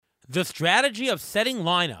The strategy of setting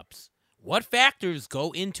lineups. What factors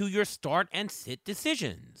go into your start and sit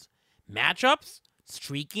decisions? Matchups,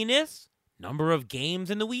 streakiness, number of games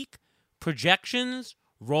in the week, projections,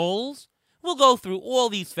 roles. We'll go through all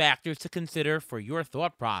these factors to consider for your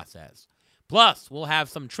thought process. Plus, we'll have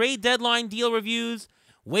some trade deadline deal reviews,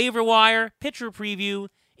 waiver wire, pitcher preview,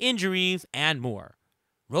 injuries, and more.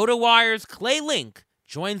 RotoWire's Clay Link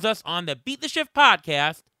joins us on the Beat the Shift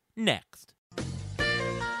podcast next.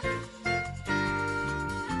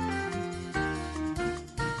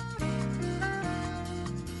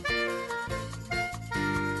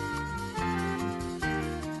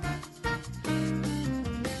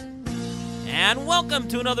 And welcome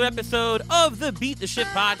to another episode of the Beat the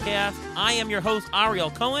Shift podcast. I am your host,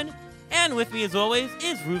 Ariel Cohen, and with me as always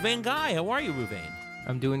is Ruvain Guy. How are you, Ruvain?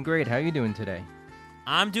 I'm doing great. How are you doing today?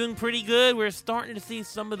 I'm doing pretty good. We're starting to see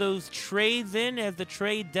some of those trades in as the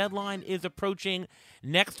trade deadline is approaching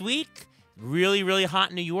next week. Really, really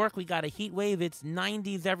hot in New York. We got a heat wave. It's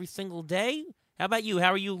 90s every single day. How about you?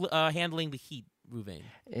 How are you handling the heat, Ruvain?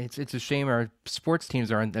 It's a shame our sports teams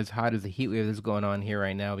aren't as hot as the heat wave that's going on here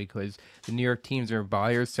right now because the New York teams are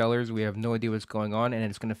buyers, sellers. We have no idea what's going on, and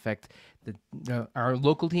it's going to affect our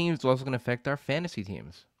local teams. It's also going to affect our fantasy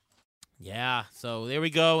teams. Yeah, so there we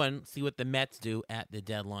go, and see what the Mets do at the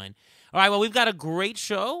deadline. All right, well, we've got a great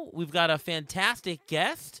show. We've got a fantastic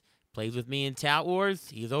guest. Plays with me in Tout Wars.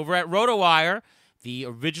 He's over at RotoWire, the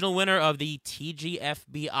original winner of the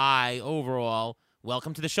TGFBI overall.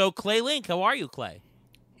 Welcome to the show, Clay Link. How are you, Clay?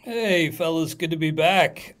 Hey, fellas. Good to be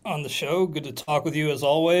back on the show. Good to talk with you as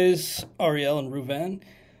always, Ariel and Ruvain.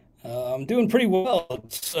 I'm doing pretty well.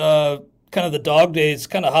 It's kind of the dog days,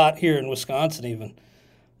 kind of hot here in Wisconsin even.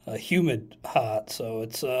 Humid hot, so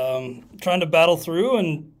it's trying to battle through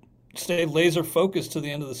and stay laser focused to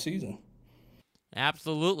the end of the season.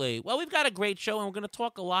 Absolutely. Well, we've got a great show, and we're going to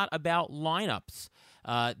talk a lot about lineups.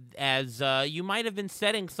 As you might have been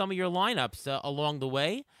setting some of your lineups along the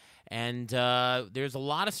way, and there's a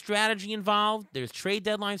lot of strategy involved. There's trade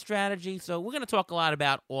deadline strategy, so we're going to talk a lot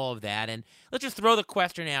about all of that. And let's just throw the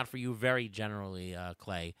question out for you very generally,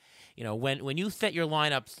 Clay. You know, when you set your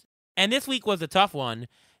lineups, and this week was a tough one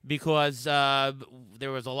because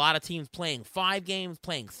there was a lot of teams playing 5 games,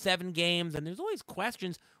 playing 7 games, and there's always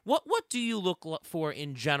questions. What do you look for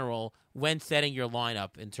in general when setting your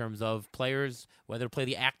lineup in terms of players, whether to play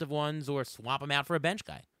the active ones or swap them out for a bench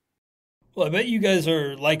guy? Well, I bet you guys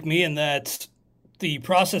are like me in that the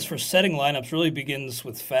process for setting lineups really begins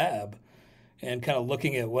with Fab and kind of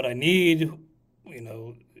looking at what I need. You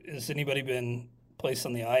know, has anybody been placed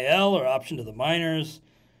on the IL or option to the minors?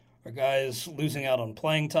 Are guys losing out on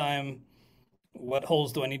playing time? What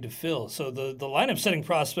holes do I need to fill? So the lineup setting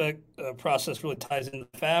process really ties into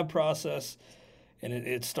the Fab process, and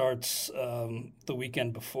it starts the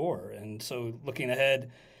weekend before. And so looking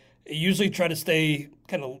ahead, I usually try to stay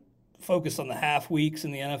kind of focused on the half weeks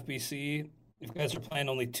in the NFBC. If guys are playing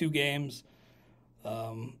only 2 games,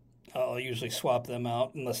 I'll usually swap them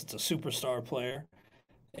out unless it's a superstar player.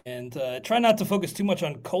 And try not to focus too much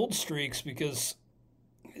on cold streaks because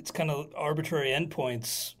it's kind of arbitrary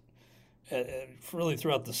endpoints really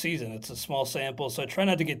throughout the season. It's a small sample, so I try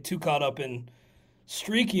not to get too caught up in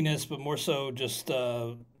streakiness, but more so just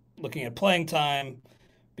looking at playing time,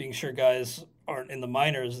 being sure guys aren't in the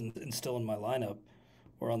minors and still in my lineup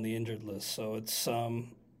or on the injured list. So it's for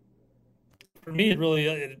me,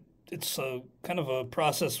 it's kind of a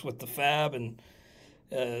process with the Fab and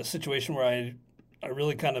a situation where I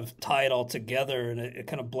really kind of tie it all together, and it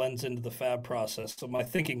kind of blends into the Fab process. So my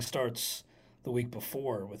thinking starts the week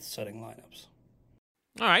before with setting lineups.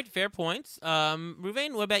 All right, fair points.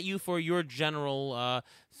 Ruvain, what about you for your general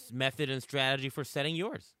method and strategy for setting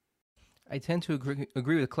yours? I tend to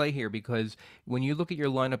agree with Clay here because when you look at your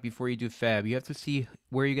lineup before you do Fab, you have to see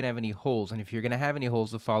where you're going to have any holes. And if you're going to have any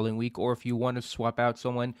holes the following week, or if you want to swap out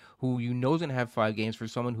someone who you know is going to have 5 games for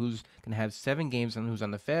someone who's going to have 7 games and who's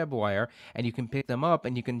on the Fab wire, and you can pick them up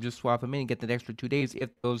and you can just swap them in and get that extra 2 days if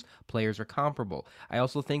those players are comparable. I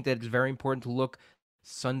also think that it's very important to look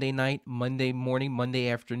Sunday night, Monday morning, Monday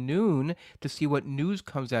afternoon to see what news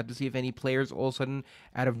comes out, to see if any players all of a sudden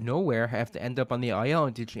out of nowhere have to end up on the IL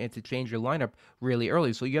and to change your lineup really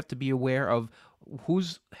early. So you have to be aware of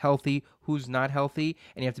who's healthy, who's not healthy,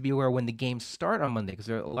 and you have to be aware when the games start on Monday because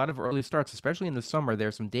there are a lot of early starts, especially in the summer. There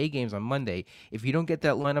are some day games on Monday. If you don't get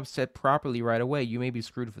that lineup set properly right away, you may be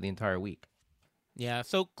screwed for the entire week. Yeah,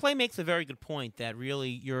 so Clay makes a very good point that really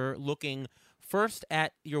you're looking first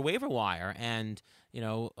at your waiver wire, and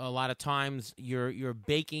a lot of times you're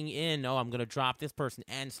baking in, I'm going to drop this person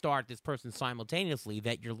and start this person simultaneously,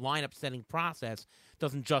 that your lineup setting process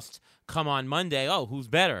doesn't just come on Monday, who's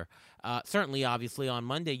better. Certainly, obviously, on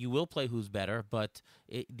Monday you will play who's better, but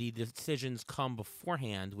the decisions come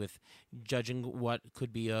beforehand with judging what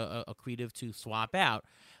could be accretive to swap out.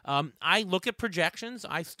 I look at projections.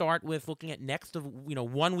 I start with looking at next of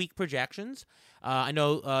 1 week projections. I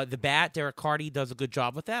know the Bat, Derek Carty, does a good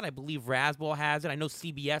job with that. I believe Razzball has it. I know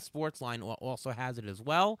CBS Sportsline also has it as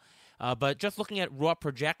well. But just looking at raw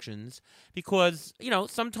projections, because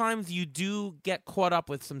sometimes you do get caught up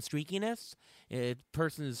with some streakiness.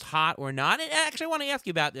 Person is hot or not. And actually, I want to ask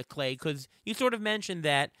you about this, Clay, because you sort of mentioned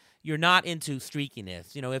that you're not into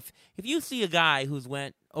streakiness. If you see a guy who's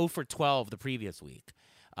went 0 for 12 the previous week,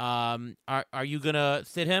 are you going to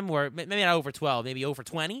sit him, or maybe not over 12, maybe over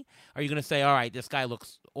 20? Are you going to say, all right, this guy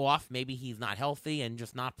looks off, maybe he's not healthy, and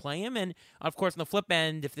just not play him? And of course, on the flip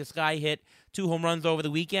end, if this guy hit 2 home runs over the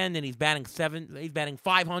weekend and he's batting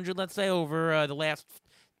 500, let's say, over the last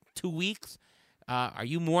 2 weeks, are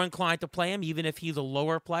you more inclined to play him even if he's a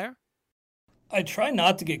lower player? I try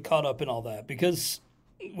not to get caught up in all that, because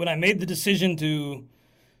when I made the decision to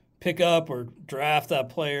pick up or draft that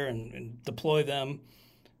player and deploy them,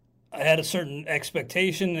 I had a certain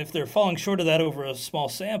expectation. If they're falling short of that over a small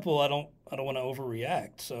sample, I don't want to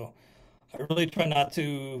overreact. So I really try not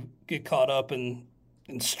to get caught up in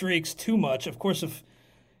streaks too much. Of course,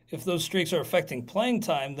 if those streaks are affecting playing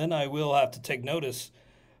time, then I will have to take notice.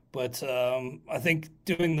 But I think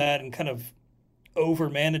doing that and kind of over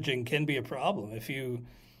managing can be a problem. If you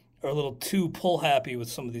are a little too pull happy with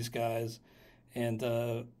some of these guys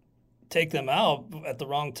and take them out at the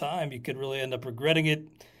wrong time, you could really end up regretting it.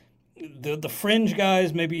 The fringe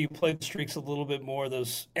guys, maybe you play the streaks a little bit more,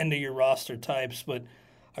 those end of your roster types, but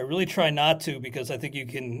I really try not to, because I think you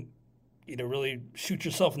can really shoot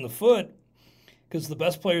yourself in the foot, because the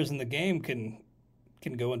best players in the game can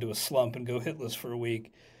go into a slump and go hitless for a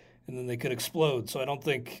week, and then they could explode. So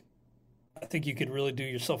I think you could really do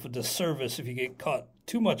yourself a disservice if you get caught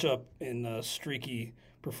too much up in streaky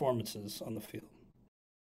performances on the field.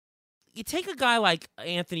 You take a guy like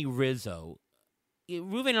Anthony Rizzo.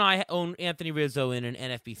 Ruben and I own Anthony Rizzo in an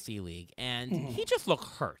NFBC league, and he just looked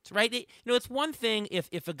hurt, right? It's one thing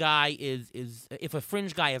if a guy if a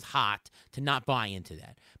fringe guy is hot, to not buy into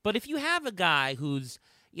that. But if you have a guy who's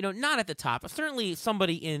not at the top, certainly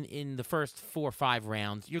somebody in the first 4 or 5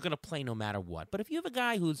 rounds, you're going to play no matter what. But if you have a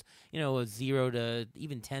guy who's a $0 to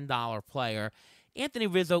even $10 player, Anthony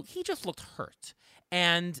Rizzo, he just looked hurt.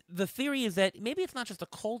 And the theory is that maybe it's not just a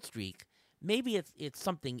cold streak. Maybe it's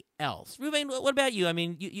something else. Ruben, what about you? I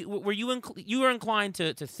mean, you were inclined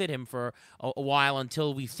to sit him for a while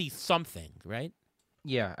until we see something, right?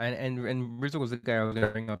 Yeah, and Rizzo was the guy I was going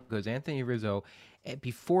to bring up, because Anthony Rizzo,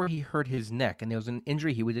 before he hurt his neck, and there was an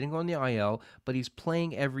injury, he didn't go on the IL, but he's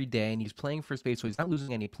playing every day, and he's playing first base, so he's not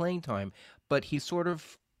losing any playing time, but he sort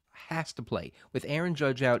of has to play. With Aaron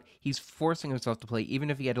Judge out, he's forcing himself to play.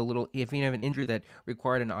 Even if he had an injury that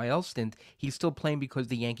required an IL stint, he's still playing because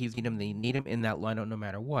the Yankees need him. They need him in that lineup no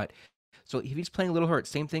matter what. So if he's playing a little hurt,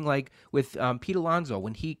 same thing like with Pete Alonso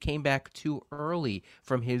when he came back too early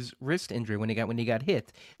from his wrist injury when he got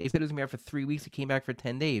hit. They said it was going to be out for 3 weeks. He came back for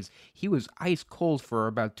 10 days. He was ice cold for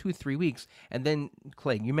about 2-3 weeks. And then,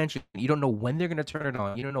 Clay, you mentioned you don't know when they're going to turn it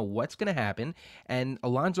on. You don't know what's going to happen. And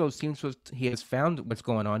Alonso he has found what's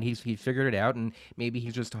going on. He figured it out, and maybe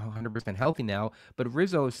he's just 100% healthy now. But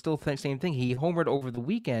Rizzo is still the same thing. He homered over the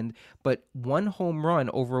weekend, but 1 home run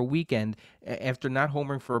over a weekend after not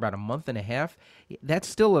homering for about a month and a half, that's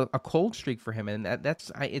still a cold streak for him, and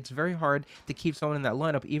it's very hard to keep someone in that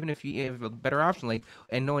lineup, even if you have a better option. Like,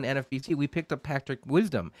 and knowing NFBC, we picked up Patrick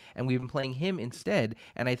Wisdom, and we've been playing him instead,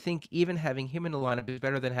 and I think even having him in the lineup is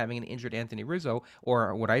better than having an injured Anthony Rizzo,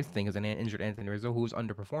 or what I think is an injured Anthony Rizzo who's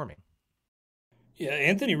underperforming. Yeah,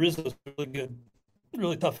 Anthony Rizzo is a really good,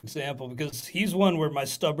 really tough example, because he's one where my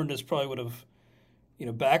stubbornness probably would have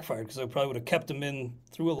backfired, because I probably would have kept him in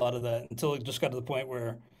through a lot of that until it just got to the point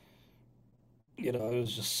where it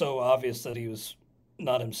was just so obvious that he was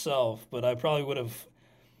not himself. But I probably would have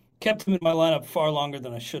kept him in my lineup far longer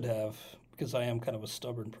than I should have, because I am kind of a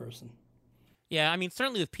stubborn person. Yeah, I mean,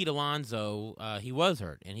 certainly with Pete Alonso, he was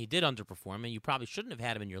hurt, and he did underperform, and you probably shouldn't have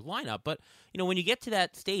had him in your lineup. But, when you get to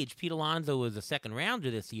that stage, Pete Alonso was a second rounder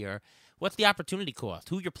this year. what's the opportunity cost?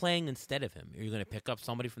 Who you're playing instead of him? Are you going to pick up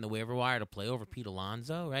somebody from the waiver wire to play over Pete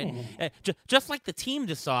Alonso, right? Mm-hmm. Just like the team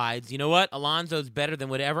decides, you know what? Alonso's better than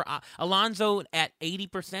whatever. Alonso at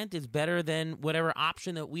 80% is better than whatever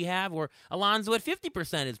option that we have, or Alonso at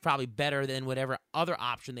 50% is probably better than whatever other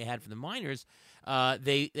option they had for the minors.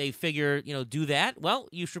 They figure, do that. Well,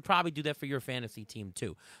 you should probably do that for your fantasy team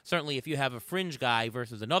too. Certainly, if you have a fringe guy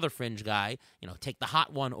versus another fringe guy, take the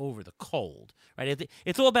hot one over the cold, right?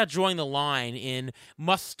 It's all about drawing the line in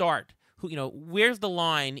must start. Where's the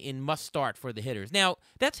line in must start for the hitters? Now,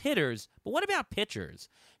 that's hitters, but what about pitchers?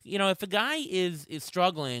 If a guy is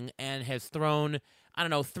struggling and has thrown,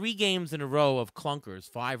 3 games in a row of clunkers,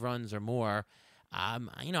 5 runs or more,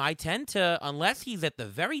 I tend to, unless he's at the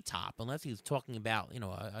very top, unless he's talking about,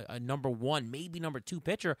 a number 1, maybe number 2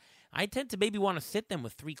 pitcher, I tend to maybe want to sit them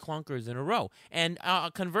with 3 clunkers in a row. And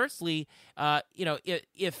conversely,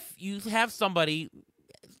 if you have somebody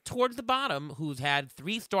towards the bottom who's had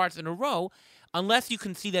 3 starts in a row, unless you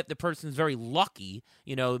can see that the person's very lucky,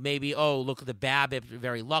 maybe, look at the BABIP,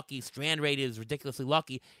 very lucky, strand rate is ridiculously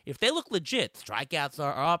lucky. If they look legit, strikeouts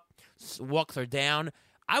are up, walks are down,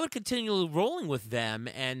 I would continue rolling with them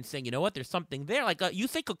and saying, you know what, there's something there. Like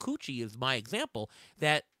Yusei Kikuchi is my example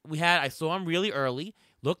that I saw him really early,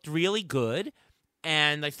 looked really good,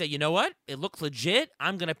 and I said, you know what, it looks legit.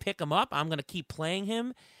 I'm going to pick him up. I'm going to keep playing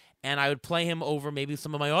him, and I would play him over maybe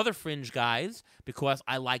some of my other fringe guys because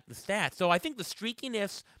I like the stats. So I think the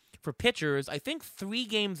streakiness for pitchers, I think 3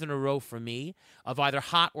 games in a row for me of either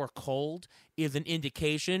hot or cold is an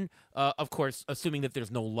indication, of course, assuming that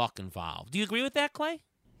there's no luck involved. Do you agree with that, Clay?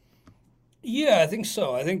 Yeah, I think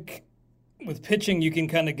so. I think with pitching, you can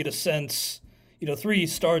kind of get a sense, 3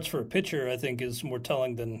 starts for a pitcher, I think, is more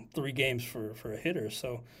telling than 3 games for a hitter.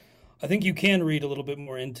 So I think you can read a little bit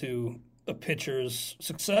more into a pitcher's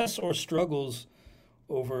success or struggles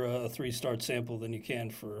over a 3-start sample than you can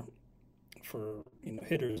for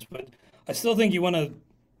hitters. But I still think you want to,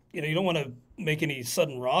 you don't want to make any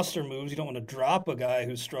sudden roster moves. You don't want to drop a guy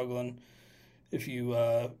who's struggling if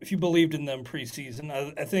you believed in them preseason.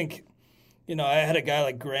 I think. I had a guy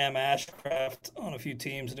like Graham Ashcraft on a few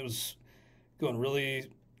teams, and it was going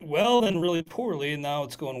really well and really poorly, and now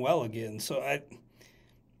it's going well again. So I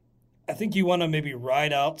think you want to maybe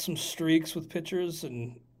ride out some streaks with pitchers,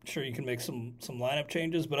 and sure you can make some lineup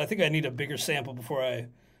changes, but I think I need a bigger sample before I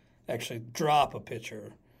actually drop a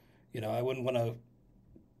pitcher. I wouldn't want to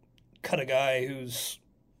cut a guy who's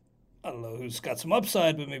got some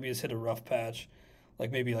upside, but maybe has hit a rough patch. Like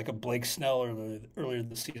maybe like a Blake Snell earlier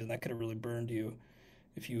this season, that could have really burned you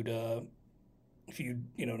if you'd in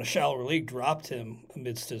a shallower league dropped him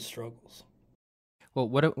amidst his struggles. Well,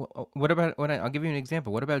 what about I'll give you an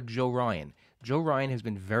example. What about Joe Ryan? Joe Ryan has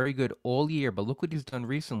been very good all year, but look what he's done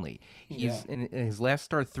recently. He's in his last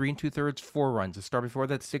start, 3 2/3, 4 runs. The start before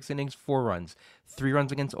that, 6 innings, 4 runs, 3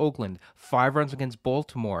 runs against Oakland, 5 runs against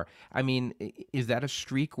Baltimore. I mean, is that a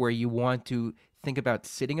streak where you want to think about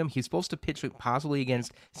sitting him? He's supposed to pitch possibly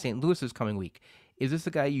against St. Louis this coming week. Is this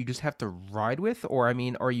a guy you just have to ride with, or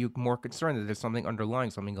are you more concerned that there's something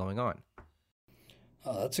underlying, something going on?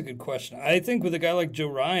 Oh, that's a good question. I think with a guy like Joe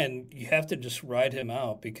Ryan, you have to just ride him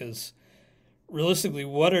out because realistically,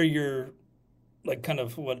 what are your, like kind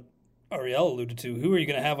of what Ariel alluded to, who are you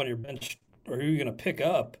going to have on your bench or who are you going to pick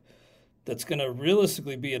up that's going to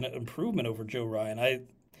realistically be an improvement over Joe Ryan?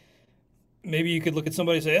 Maybe you could look at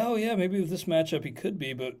somebody and say, oh, yeah, maybe with this matchup he could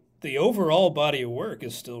be, but the overall body of work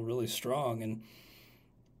is still really strong. And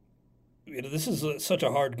this is such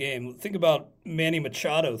a hard game. Think about Manny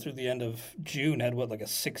Machado through the end of June had, like a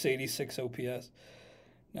 686 OPS?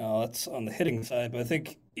 Now, that's on the hitting side, but I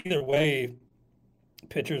think either way,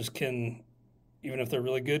 pitchers can, even if they're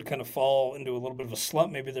really good, kind of fall into a little bit of a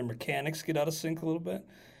slump. Maybe their mechanics get out of sync a little bit.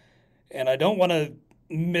 And I don't want to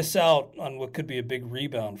miss out on what could be a big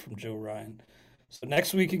rebound from Joe Ryan. So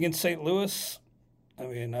next week against St. Louis,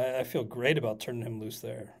 I feel great about turning him loose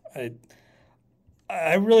there.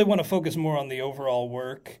 I really want to focus more on the overall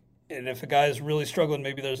work. And if a guy is really struggling,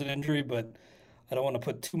 maybe there's an injury, but I don't want to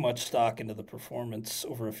put too much stock into the performance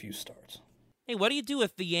over a few starts. Hey, what do you do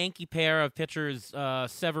with the Yankee pair of pitchers,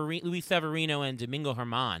 Luis Severino and Domingo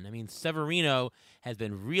Germán? Severino has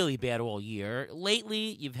been really bad all year.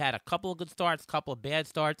 Lately, you've had a couple of good starts, a couple of bad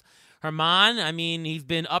starts. Germán, he's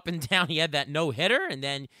been up and down. He had that no-hitter, and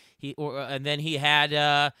then he had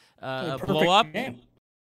a blow-up. Game.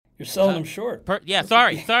 You're selling him short.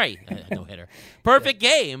 Sorry. No-hitter. Perfect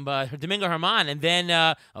game, Domingo Germán. And then,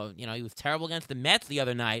 he was terrible against the Mets the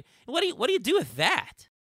other night. What do you do with that?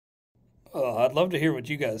 Oh, I'd love to hear what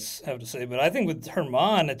you guys have to say, but I think with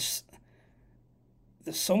Germán,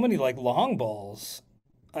 there's so many like long balls.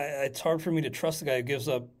 It's hard for me to trust the guy who gives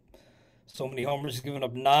up so many homers. He's given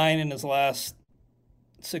up 9 in his last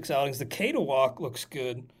 6 outings. The K to walk looks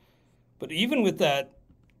good, but even with that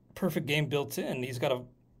perfect game built in, he's got a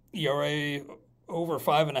ERA over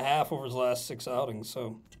 5.5 over his last 6 outings.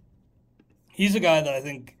 So he's a guy that I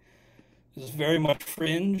think is very much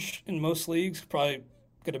fringe in most leagues. Probably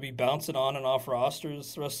going to be bouncing on and off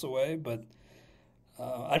rosters the rest of the way, but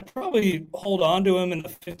I'd probably hold on to him in the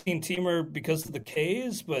 15-teamer because of the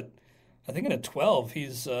Ks. But I think in a 12,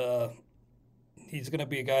 he's going to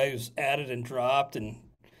be a guy who's added and dropped, and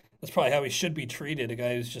that's probably how he should be treated. A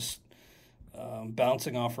guy who's just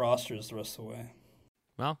bouncing off rosters the rest of the way.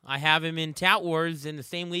 Well, I have him in Tout Wars in the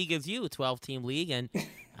same league as you, a 12-team league, and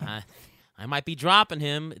I might be dropping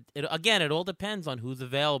him. Again, it all depends on who's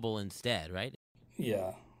available instead, right?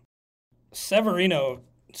 Yeah. Severino,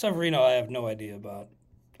 I have no idea about.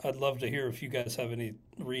 I'd love to hear if you guys have any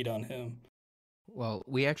read on him. Well,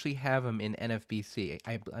 we actually have him in NFBC.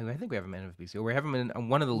 I think we have him in NFBC. Or we have him in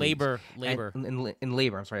one of the Labor. In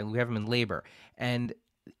Labor, I'm sorry. We have him in Labor. And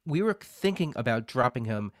we were thinking about dropping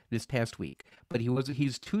him this past week, but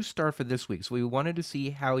he's 2-start for this week. So we wanted to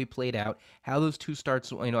see how he played out, how those 2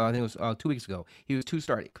 starts, I think it was 2 weeks ago, he was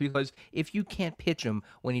 2-start. Because if you can't pitch him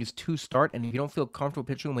when he's 2-start, and if you don't feel comfortable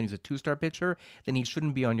pitching him when he's a 2-start pitcher, then he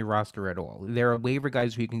shouldn't be on your roster at all. There are waiver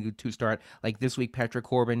guys who you can do 2-start, like this week, Patrick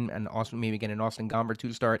Corbin and maybe again an Austin Gomber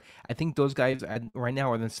 2-start. I think those guys right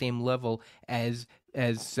now are on the same level as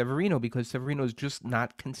Severino, because Severino is just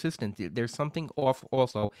not consistent. There's something off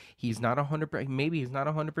also. He's not 100%. Maybe he's not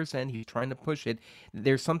 100%. He's trying to push it.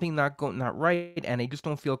 There's something not right, and I just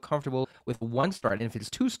don't feel comfortable with 1-start. And if it's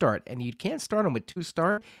 2-start and you can't start him with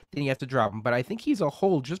 2-start, then you have to drop him. But I think he's a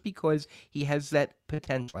hold just because he has that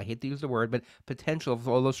potential. I hate to use the word, but potential of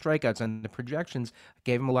all those strikeouts, and the projections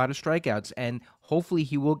gave him a lot of strikeouts, and hopefully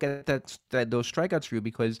he will get those strikeouts for you,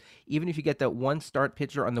 because even if you get that 1-start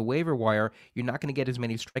pitcher on the waiver wire, you're not going to get as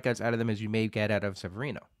many strikeouts out of them as you may get out of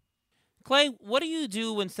Severino. Clay, what do you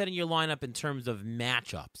do when setting your lineup in terms of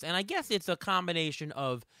matchups? And I guess it's a combination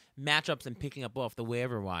of matchups and picking up off the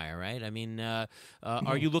waiver wire, right? I mean,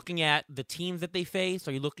 are you looking at the teams that they face?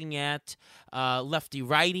 Are you looking at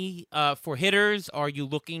lefty-righty for hitters? Are you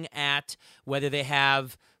looking at whether they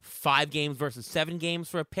have 5 games versus 7 games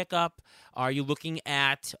for a pickup? Are you looking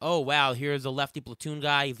at, oh, wow, here's a lefty platoon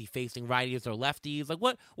guy. Is he facing righties or lefties? Like,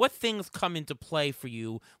 what things come into play for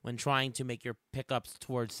you when trying to make your pickups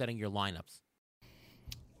towards setting your lineups?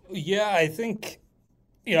 Yeah, I think,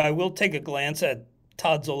 I will take a glance at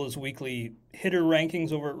Todd Zola's weekly hitter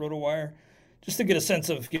rankings over at RotoWire, just to get a sense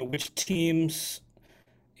of, which teams,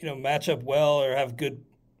 match up well or have good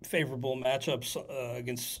favorable matchups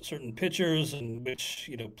against certain pitchers, and which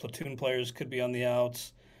platoon players could be on the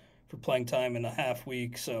outs for playing time in a half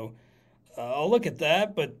week. So I'll look at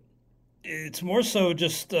that, but it's more so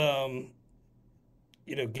just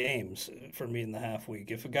games for me in the half week.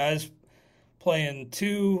 If a guy's playing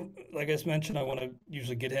 2, like I mentioned, I want to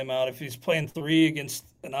usually get him out. If he's playing 3 against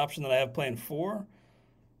an option that I have playing 4,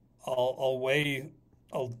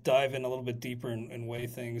 I'll dive in a little bit deeper and weigh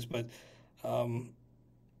things, but.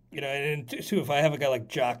 And too, if I have a guy like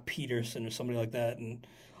Jock Peterson or somebody like that, and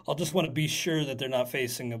I'll just want to be sure that they're not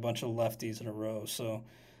facing a bunch of lefties in a row. So,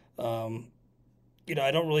 I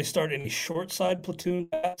don't really start any short side platoon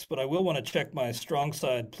bats, but I will want to check my strong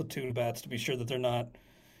side platoon bats to be sure that they're not,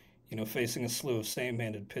 facing a slew of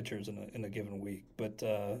same-handed pitchers in a given week. But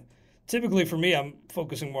typically for me, I'm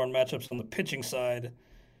focusing more on matchups on the pitching side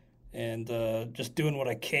and just doing what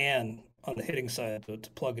I can on the hitting side to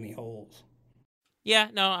plug any holes. Yeah,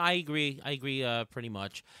 no, I agree. Pretty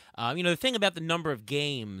much. The thing about the number of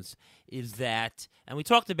games is that, and we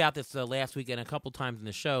talked about this last week and a couple times in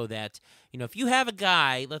the show, that if you have a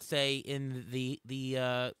guy, let's say in the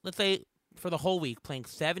let's say for the whole week playing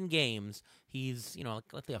 7 games, he's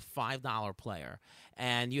let's say a $5 player,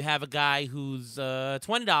 and you have a guy who's a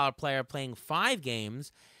 $20 player playing 5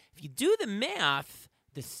 games. If you do the math,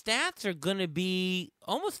 the stats are going to be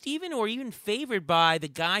almost even or even favored by the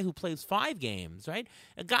guy who plays 5 games, right?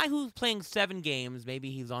 A guy who's playing 7 games,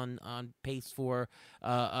 maybe he's on pace for,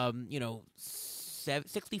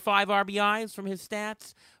 65 RBIs from his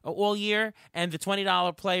stats all year, and the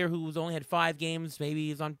 $20 player who's only had 5 games,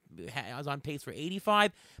 maybe is on pace for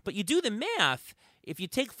 85. But you do the math, if you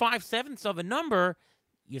take 5/7 of a number,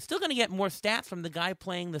 you're still going to get more stats from the guy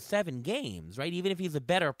playing the 7 games, right? Even if he's a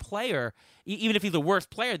better player, even if he's a worse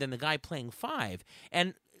player than the guy playing 5.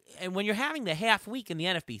 And when you're having the half week in the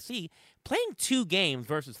NFBC, playing 2 games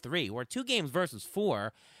versus 3 or 2 games versus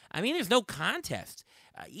 4, I mean, there's no contest.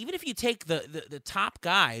 Even if you take the top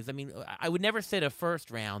guys, I mean, I would never sit a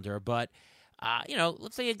first rounder, but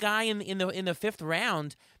let's say a guy in the fifth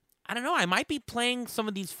round. I don't know. I might be playing some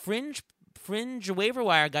of these fringe waiver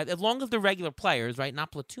wire guys, as long as they're regular players, right?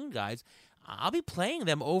 Not platoon guys. I'll be playing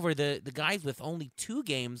them over the guys with only 2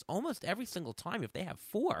 games almost every single time if they have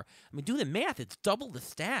 4. I mean, do the math. It's double the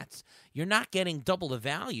stats. You're not getting double the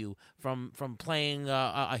value from playing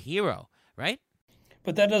a hero, right?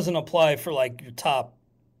 But that doesn't apply for like your top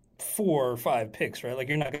 4 or 5 picks, right? Like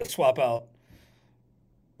you're not going to swap out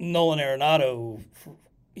Nolan Arenado,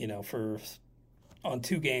 for on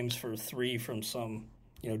 2 games for 3 from some,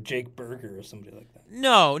 Jake Berger or somebody like that.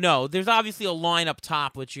 No. There's obviously a line up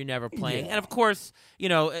top which you're never playing, and of course,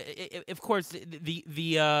 the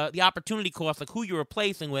opportunity cost, like who you're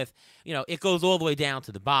replacing with, it goes all the way down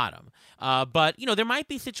to the bottom. But there might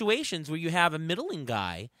be situations where you have a middling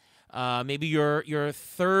guy. Maybe your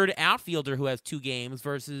third outfielder who has 2 games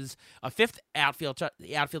versus a fifth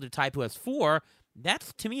outfielder type who has 4.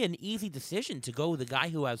 That's, to me, an easy decision to go with the guy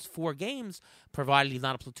who has 4 games, provided he's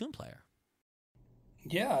not a platoon player.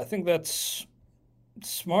 Yeah, I think that's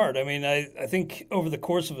smart. I mean, I think over the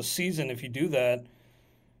course of a season, if you do that,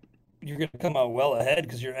 you're going to come out well ahead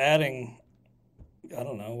because you're adding,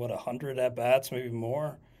 100 at-bats, maybe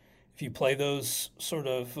more. If you play those sort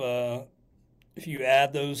of if you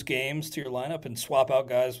add those games to your lineup and swap out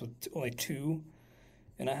guys with only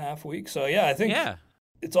 2.5 weeks. So, I think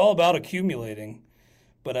it's all about accumulating.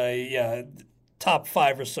 But, top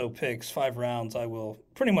 5 or so picks, 5 rounds, I will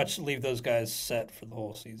pretty much leave those guys set for the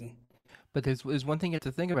whole season. But there's one thing you have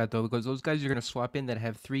to think about, though, because those guys you're going to swap in that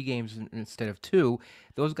have 3 games instead of 2,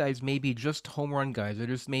 those guys may be just home run guys or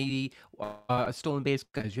just maybe stolen base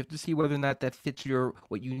guys. You have to see whether or not that fits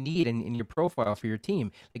what you need in your profile for your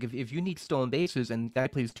team. Like if you need stolen bases and that guy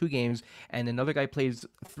plays 2 games and another guy plays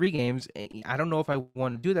 3 games, I don't know if I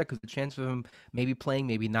want to do that because the chance of him maybe playing,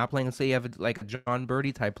 maybe not playing. Let's say you have a John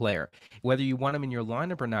Birdie type player, whether you want him in your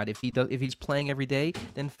lineup or not. If he's playing every day,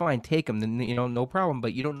 then fine, take him. Then no problem.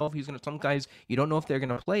 But you don't know if he's going to. Some guys you don't know if they're going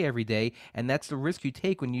to play every day, and that's the risk you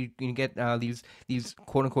take when you get these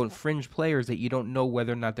quote-unquote fringe players that you don't know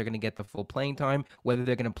whether or not they're going to get the full playing time, whether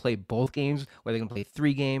they're going to play both games, whether they're going to play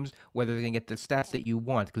 3 games, whether they're going to get the stats that you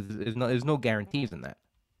want, because there's no guarantees in that.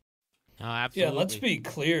 Oh, absolutely. Yeah, let's be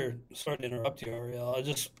clear. Sorry to interrupt you, Ariel.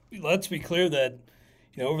 Let's be clear that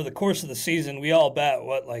over the course of the season, we all bat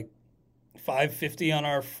like 550 on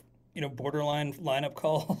our borderline lineup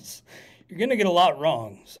calls. You're going to get a lot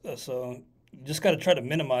wrong, so you just got to try to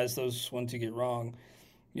minimize those ones you get wrong.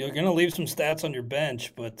 You're going to leave some stats on your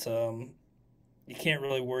bench, but you can't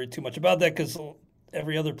really worry too much about that because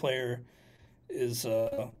every other player is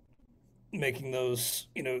making those,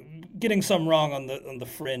 getting some wrong on the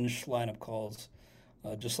fringe lineup calls,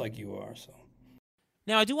 just like you are. So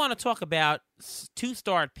now I do want to talk about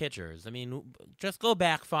 2-start pitchers. I mean, just go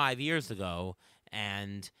back 5 years ago,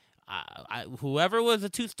 and whoever was a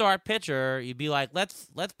 2-start pitcher, you'd be like, let's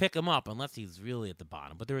pick him up, unless he's really at the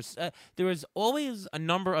bottom. But there was always a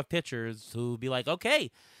number of pitchers who'd be like, okay,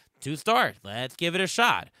 2-start, let's give it a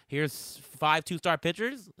shot. Here's 5 2-start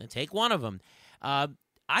pitchers, and take one of them.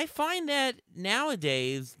 I find that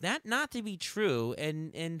nowadays that not to be true,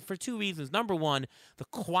 and for 2 reasons. Number one, the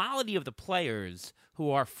quality of the players who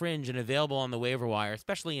are fringe and available on the waiver wire,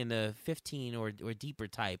 especially in the 15 or deeper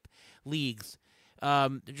type leagues,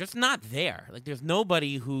 they're just not there. Like, there's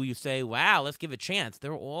nobody who you say, wow, let's give a chance.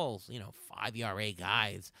 They're all, 5 ERA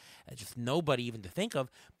guys. Just nobody even to think of.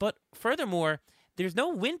 But furthermore, there's no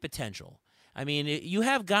win potential. I mean, you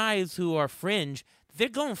have guys who are fringe, they're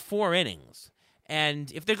going 4 innings.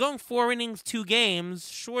 And if they're going 4 innings, 2 games,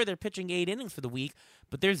 sure, they're pitching 8 innings for the week,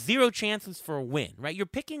 but there's 0 chances for a win, right? You're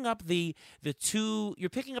picking up the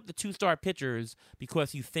 2-start pitchers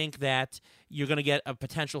because you think that you're going to get a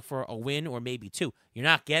potential for a win or maybe 2. You're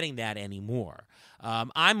not getting that anymore.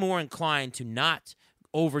 I'm more inclined to not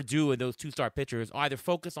overdo with those 2-start pitchers, either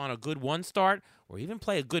focus on a good 1-start or even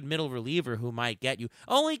play a good middle reliever who might get you.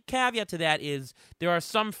 Only caveat to that is there are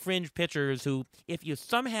some fringe pitchers who, if you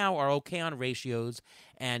somehow are okay on ratios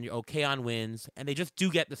and you're okay on wins, and they just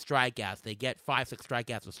do get the strikeouts, they get 5-6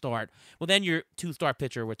 strikeouts to start, well, then your 2-star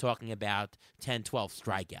pitcher, we're talking about 10, 12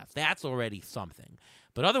 strikeouts. That's already something.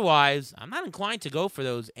 But otherwise, I'm not inclined to go for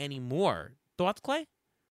those anymore. Thoughts, Clay?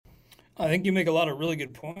 I think you make a lot of really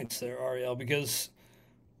good points there, Ariel, because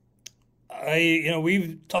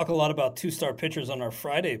we've talked a lot about 2-star pitchers on our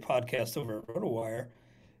Friday podcast over at RotoWire,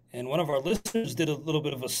 and one of our listeners did a little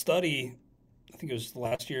bit of a study, I think it was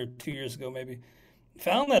last year, 2 years ago maybe,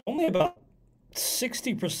 found that only about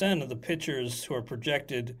 60% of the pitchers who are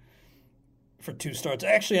projected for 2 starts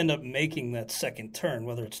actually end up making that second turn,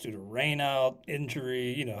 whether it's due to rain out,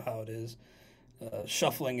 injury, you know how it is.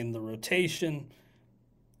 shuffling in the rotation.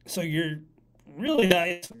 So you're really not,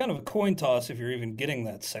 it's kind of a coin toss if you're even getting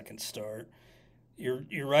that second start.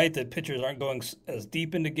 You're right that pitchers aren't going as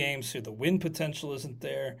deep into games, so the win potential isn't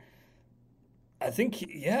there. I think,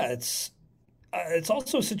 yeah, it's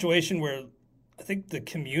also a situation where I think the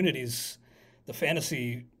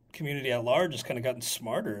fantasy community at large has kind of gotten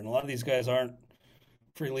smarter, and a lot of these guys aren't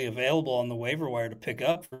freely available on the waiver wire to pick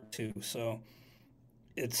up for two. So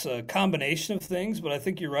it's a combination of things, but I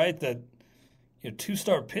think you're right that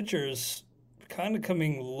two-star pitchers kind of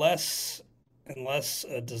coming less and less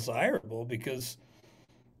desirable because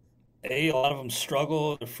A, a lot of them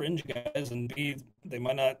struggle, they're fringe guys, and B, they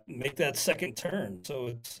might not make that second turn. So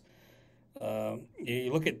it's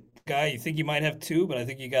you look at the guy, you think you might have two, but I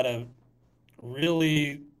think you got to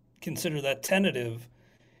really consider that tentative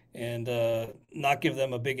and not give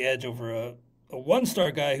them a big edge over a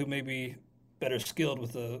one-star guy who may be better skilled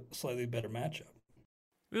with a slightly better matchup.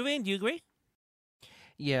 Ruben, do you agree?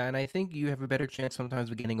 Yeah, and I think you have a better chance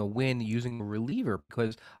sometimes of getting a win using a reliever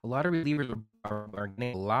because a lot of relievers are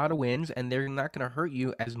getting a lot of wins and they're not going to hurt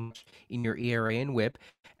you as much in your ERA and WHIP.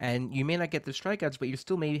 And you may not get the strikeouts, but you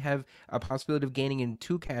still may have a possibility of gaining in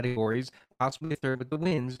two categories, possibly a third with the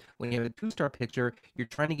wins. When you have a two-star pitcher, you're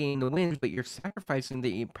trying to gain the wins, but you're sacrificing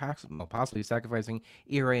possibly sacrificing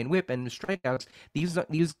ERA and WHIP and the strikeouts.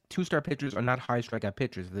 These two-star pitchers are not high strikeout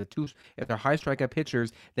pitchers. If they're high strikeout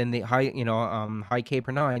pitchers, then the high K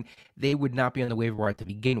per nine, they would not be on the waiver wire to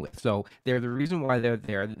begin with. So they're the reason why they're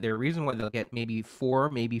there. They're the reason why they'll get maybe four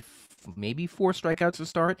strikeouts to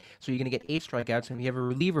start. So you're going to get 8 strikeouts. And if you have a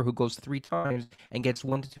reliever who goes 3 times and gets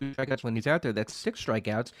 1 to 2 strikeouts when he's out there, that's 6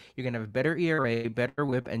 strikeouts. You're going to have a better ERA, better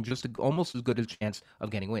WHIP, and just almost as good a chance of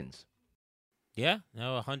getting wins. Yeah,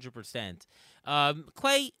 no, 100%.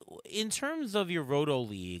 Clay, in terms of your roto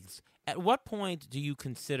leagues, at what point do you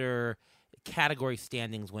consider category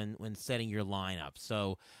standings when setting your lineup?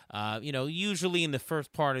 So, usually in the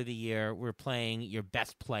first part of the year, we're playing your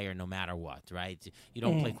best player no matter what, right? You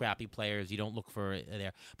don't play crappy players. You don't look for it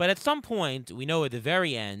there. But at some point, we know at the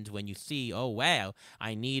very end, when you see, oh, wow,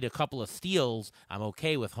 I need a couple of steals, I'm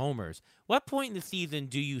okay with homers. What point in the season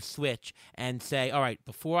do you switch and say, all right,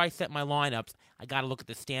 before I set my lineups, I got to look at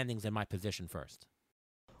the standings and my position first?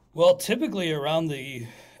 Well, typically around the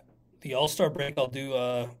All-Star break, I'll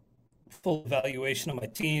do full evaluation of my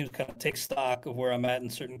team, kind of take stock of where I'm at in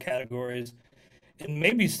certain categories, and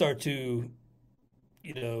maybe start to,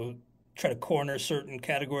 try to corner certain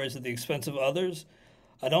categories at the expense of others.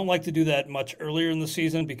 I don't like to do that much earlier in the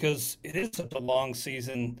season because it is such a long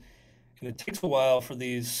season, and it takes a while for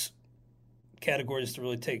these categories to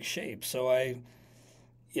really take shape. So I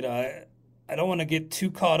don't want to get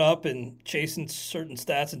too caught up in chasing certain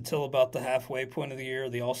stats until about the halfway point of the year,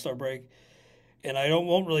 the All-Star break. And I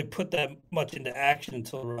won't really put that much into action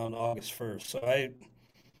until around August 1st. So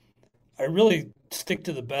I really stick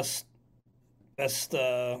to the best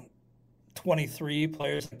 23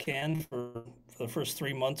 players I can for the first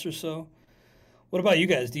 3 months or so. What about you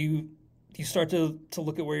guys? Do you start to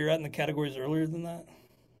look at where you're at in the categories earlier than that?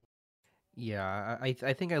 Yeah, I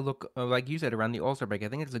think I look like you said around the All-Star break. I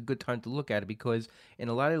think it's a good time to look at it because in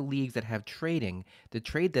a lot of leagues that have trading, the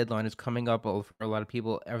trade deadline is coming up for a lot of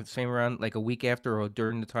people. Same around like a week after or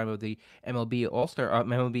during the time of the MLB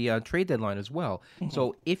MLB trade deadline as well.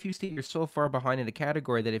 So if you see you're so far behind in a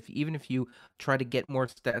category that even if you try to get more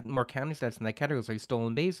counting stats in that category, like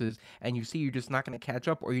stolen bases, and you see you're just not going to catch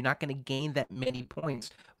up or you're not going to gain that many points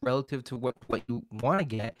relative to what you want to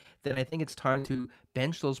get, then I think it's time to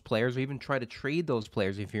bench those players or even try to trade those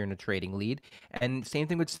players if you're in a trading lead. And same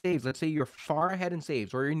thing with saves. Let's say you're far ahead in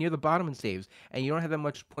saves or you're near the bottom in saves and you don't have that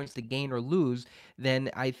much points to gain or lose, then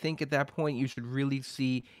I think at that point you should really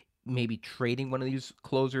see maybe trading one of these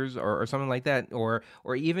closers or something like that, or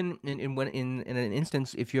even in an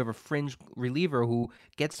instance, if you have a fringe reliever who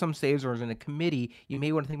gets some saves or is in a committee, you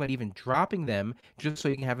may want to think about even dropping them just so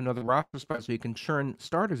you can have another roster spot so you can churn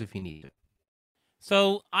starters if you need it.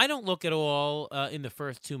 So I don't look at all in the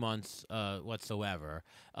first 2 months whatsoever.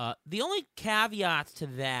 The only caveats to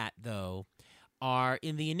that, though, are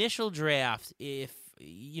in the initial draft, if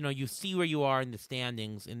you see where you are in the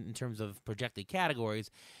standings in terms of projected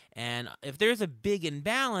categories, and if there's a big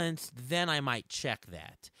imbalance, then I might check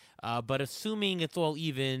that. But assuming it's all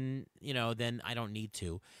even, then I don't need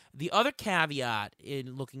to. The other caveat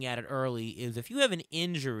in looking at it early is if you have an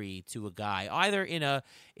injury to a guy, either in a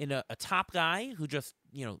top guy who just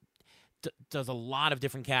does a lot of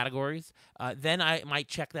different categories, then I might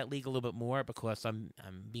check that league a little bit more because I'm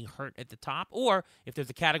being hurt at the top. Or if there's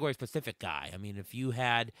a category-specific guy. I mean, if you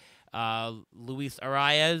had Luis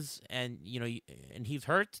Arias, and and he's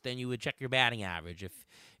hurt, then you would check your batting average.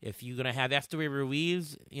 If you're gonna have Esteury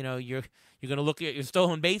Ruiz, you're gonna look at your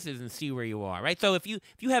stolen bases and see where you are, right? So if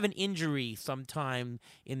you have an injury sometime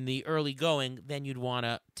in the early going, then you'd want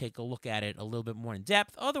to take a look at it a little bit more in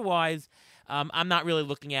depth. Otherwise, I'm not really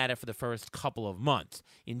looking at it for the first couple of months.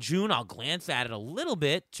 In June, I'll glance at it a little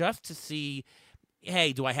bit just to see,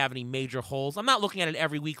 hey, do I have any major holes? I'm not looking at it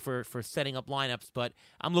every week for setting up lineups, but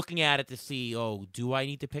I'm looking at it to see, do I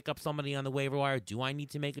need to pick up somebody on the waiver wire? Do I need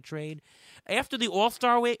to make a trade? After the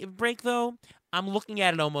All-Star break, though, I'm looking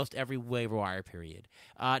at it almost every waiver wire period.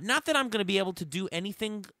 Not that I'm going to be able to do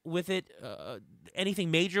anything with it,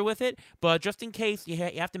 anything major with it, but just in case you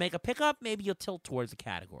have to make a pickup, maybe you'll tilt towards a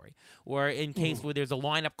category. Or in case where there's a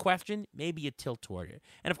lineup question, maybe you tilt toward it.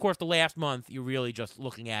 And, of course, the last month, you're really just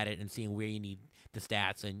looking at it and seeing where you need the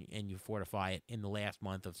stats, and you fortify it in the last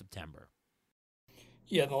month of September.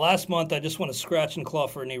 Yeah, in the last month, I just want to scratch and claw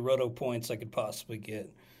for any roto points I could possibly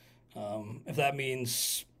get. If that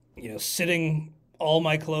means, sitting all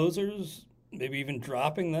my closers, maybe even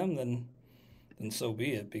dropping them, then so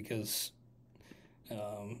be it. Because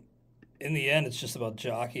in the end, it's just about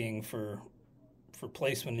jockeying for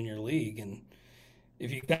placement in your league. And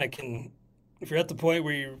if you if you're at the point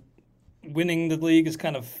where you're winning the league is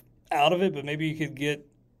kind of out of it, but maybe you could get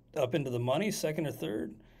up into the money, second or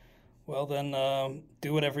third, well, then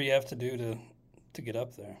do whatever you have to do to get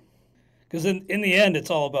up there. Because in the end, it's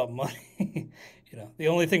all about money. The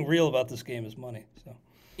only thing real about this game is money. So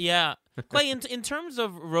yeah, Clay, in terms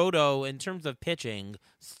of roto, in terms of pitching,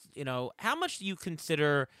 how much do you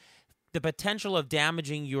consider the potential of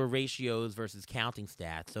damaging your ratios versus counting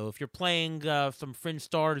stats? So if you're playing some fringe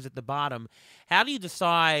starters at the bottom, how do you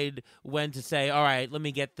decide when to say, all right, let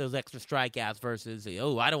me get those extra strikeouts versus,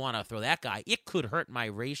 I don't want to throw that guy. It could hurt my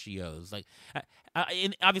ratios. Like,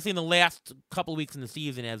 obviously in the last couple of weeks in the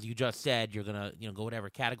season, as you just said, you're going to go whatever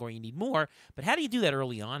category you need more. But how do you do that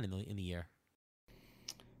early on in the year?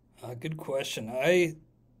 Good question.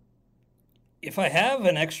 If I have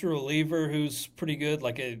an extra reliever who's pretty good,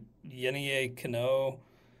 like a Yennier Cano,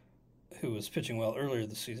 who was pitching well earlier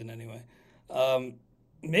this season anyway,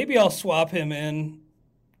 maybe I'll swap him in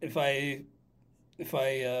if I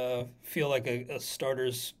feel like a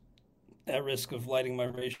starter's at risk of lighting my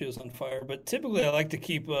ratios on fire. But typically I like to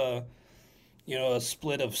keep a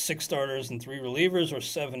split of 6 starters and 3 relievers, or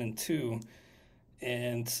 7 and 2.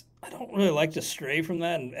 And I don't really like to stray from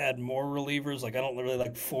that and add more relievers. Like, I don't really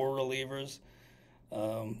like 4 relievers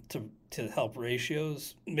to help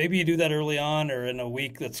ratios. Maybe you do that early on or in a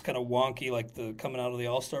week that's kind of wonky, like the coming out of the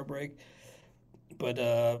All-Star break. But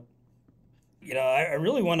I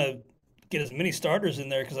really want to get as many starters in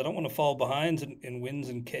there because I don't want to fall behind in wins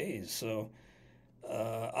and Ks. So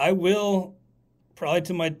I will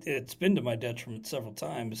probably it's been to my detriment several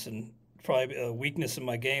times, and probably a weakness in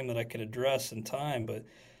my game that I could address in time. But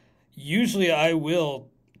usually I will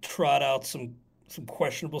trot out some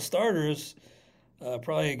questionable starters,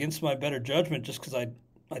 probably against my better judgment, just because I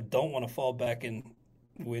don't want to fall back in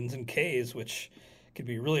wins and Ks, which could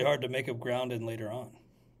be really hard to make up ground in later on.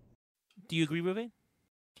 Do you agree, Ruby?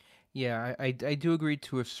 Yeah, I do agree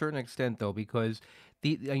to a certain extent, though, because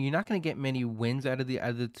you're not going to get many wins out of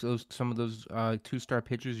some of those 2-star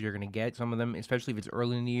pitchers. You're going to get some of them, especially if it's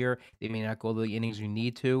early in the year. They may not go the innings you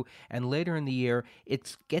need to, and later in the year,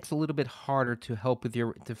 it gets a little bit harder to help with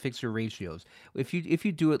to fix your ratios. If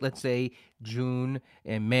you do it, let's say June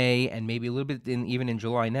and May, and maybe a little bit even in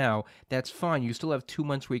July now, that's fine. You still have 2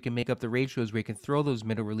 months where you can make up the ratios, where you can throw those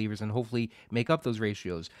middle relievers and hopefully make up those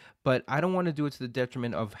ratios. But I don't want to do it to the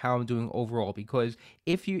detriment of how I'm doing overall, because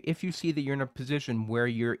if you see that you're in a position where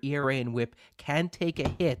your ERA and WHIP can take a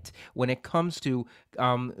hit when it comes to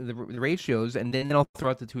the ratios, and then I'll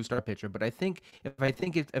throw out the 2-star pitcher. But I think if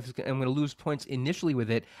I'm going to lose points initially with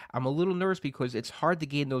it, I'm a little nervous because it's hard to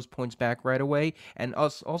gain those points back right away. And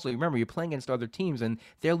also, remember, you're playing against other teams, and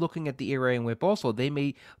they're looking at the ERA and WHIP also. They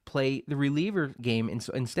may play the reliever game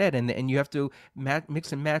instead, and you have to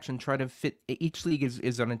mix and match and try to fit. Each league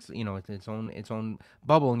is on its its own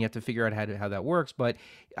bubble, and you have to figure out how that works. But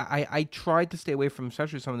I tried to stay away from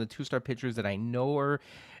especially some of the 2-star pitchers that I know are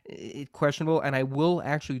questionable, and I will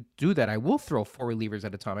actually do that. I will throw 4 relievers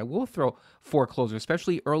at a time. I will throw 4 closers,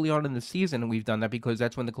 especially early on in the season, and we've done that because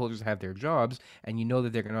that's when the closers have their jobs, and you know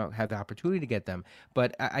that they're going to have the opportunity to get them.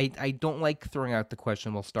 But I don't like throwing out the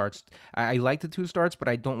questionable starts. I like the 2 starts, but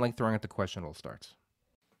I don't like throwing out the questionable starts.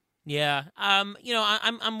 Yeah, I'm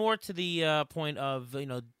more to the point of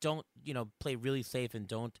don't play really safe and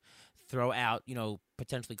don't throw out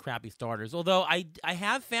potentially crappy starters. Although I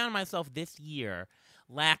have found myself this year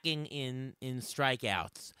lacking in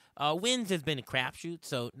strikeouts Wins has been a crapshoot,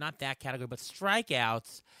 so not that category, but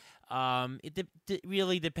strikeouts.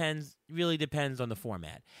 Really depends on the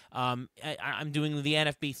format. I'm doing the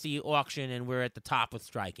NFBC auction, and we're at the top with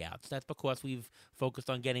strikeouts. That's because we've focused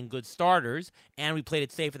on getting good starters, and we played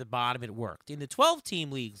it safe at the bottom. It worked. In the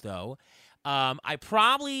 12-team leagues, though, I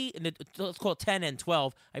probably, let's call it 10 and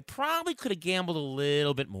 12, I probably could have gambled a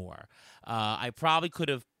little bit more. I probably could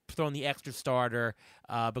have thrown the extra starter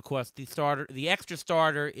because the extra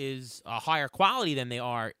starter is a higher quality than they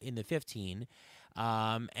are in the 15.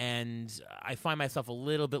 And I find myself a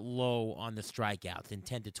little bit low on the strikeouts in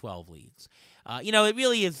 10 to 12 leagues. It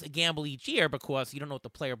really is a gamble each year because you don't know what the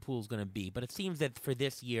player pool is going to be. But it seems that for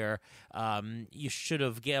this year, you should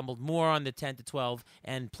have gambled more on the 10 to 12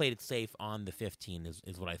 and played it safe on the 15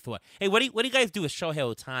 is what I thought. Hey, what do you guys do with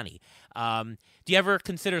Shohei Ohtani? Do you ever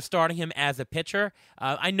consider starting him as a pitcher?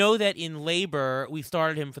 I know that in Labor, we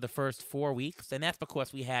started him for the first 4 weeks, and that's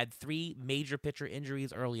because we had 3 major pitcher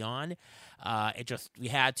injuries early on. We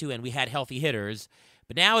had to, and we had healthy hitters.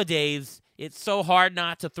 But nowadays, it's so hard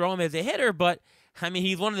not to throw him as a hitter, but, I mean,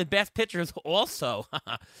 he's one of the best pitchers also.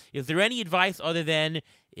 Is there any advice other than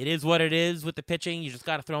it is what it is with the pitching? You just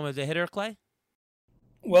got to throw him as a hitter, Clay?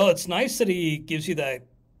 Well, it's nice that he gives you that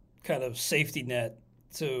kind of safety net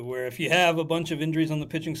to where if you have a bunch of injuries on the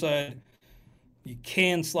pitching side, you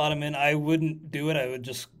can slot him in. I wouldn't do it. I would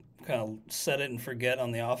just kind of set it and forget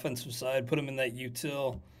on the offensive side, put him in that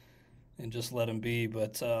util and just let him be.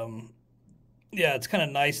 But, yeah, it's kind of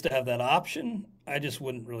nice to have that option. I just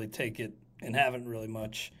wouldn't really take it and haven't really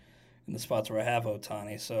much in the spots where I have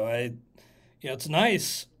Ohtani. So it's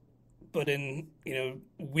nice, but in,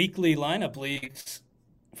 weekly lineup leagues,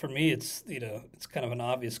 for me, it's kind of an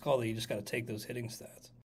obvious call that you just got to take those hitting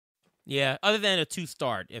stats. Yeah, other than a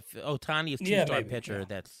 2-start. If Ohtani is 2-star pitcher,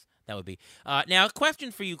 that would be. Now, a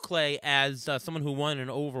question for you, Clay, as someone who won an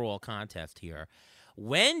overall contest here.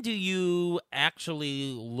 When do you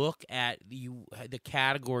actually look at the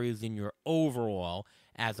categories in your overall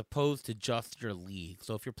as opposed to just your league?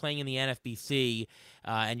 So if you're playing in the NFBC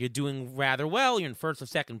and you're doing rather well, you're in first or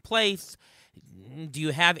second place, do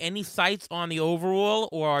you have any sights on the overall,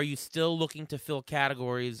 or are you still looking to fill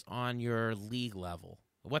categories on your league level?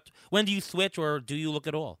 When do you switch, or do you look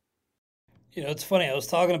at all? It's funny. I was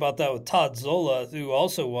talking about that with Todd Zola, who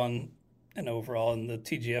also won an overall in the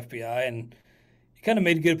TGFBI, and he kind of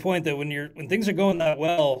made a good point that when things are going that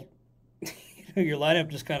well, your lineup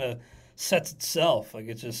just kind of sets itself. Like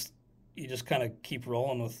you just kind of keep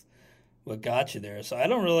rolling with what got you there. So I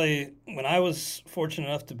don't really. When I was fortunate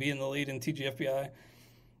enough to be in the lead in TGFBI,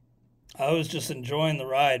 I was just enjoying the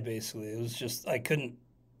ride. Basically, it was just I couldn't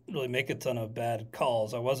really make a ton of bad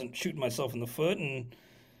calls. I wasn't shooting myself in the foot, and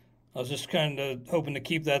I was just kind of hoping to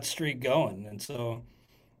keep that streak going. And so,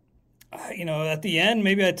 at the end,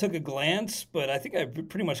 maybe I took a glance, but I think I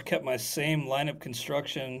pretty much kept my same lineup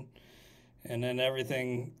construction and then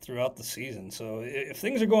everything throughout the season. So if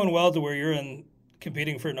things are going well to where you're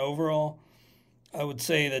competing for an overall, I would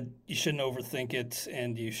say that you shouldn't overthink it,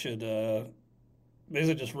 and you should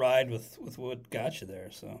basically just ride with what got you there.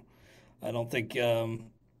 So I don't think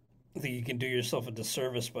you can do yourself a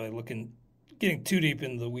disservice by getting too deep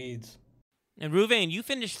into the weeds. And Ruvain, you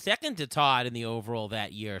finished second to Todd in the overall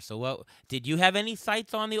that year. So did you have any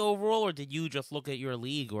sights on the overall, or did you just look at your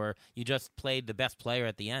league, or you just played the best player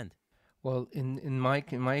at the end? Well, in my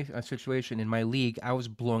situation, in my league, I was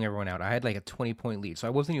blowing everyone out. I had like a 20-point lead, so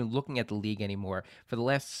I wasn't even looking at the league anymore. For the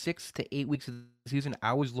last 6 to 8 weeks of the season,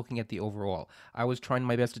 I was looking at the overall. I was trying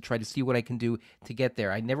my best to try to see what I can do to get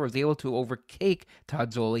there. I never was able to overtake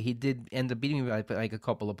Todd Zola. He did end up beating me by like a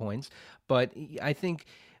couple of points, but I think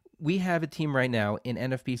we have a team right now in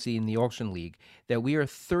NFBC in the auction league that we are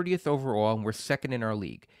 30th overall, and we're second in our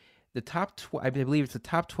league. The top, I believe it's the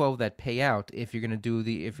top 12 that pay out if you're going to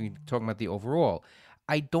if you're talking about the overall.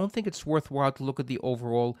 I don't think it's worthwhile to look at the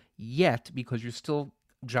overall yet because you're still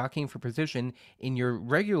jockeying for position in your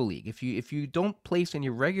regular league. If you don't place in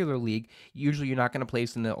your regular league, usually you're not going to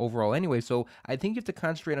place in the overall anyway. So I think you have to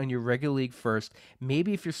concentrate on your regular league first.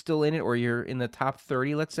 Maybe if you're still in it or you're in the top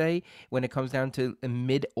 30, let's say, when it comes down to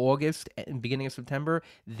mid-August and beginning of September,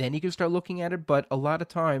 then you can start looking at it. But a lot of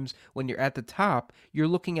times when you're at the top, you're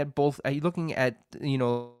looking at both. You're looking at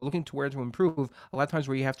looking to where to improve. A lot of times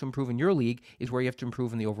where you have to improve in your league is where you have to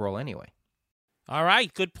improve in the overall anyway. All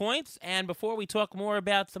right, good points. And before we talk more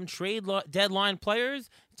about some trade deadline players,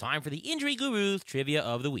 it's time for the Injury Gurus Trivia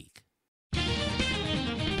of the Week.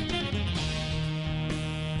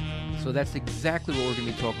 So that's exactly what we're going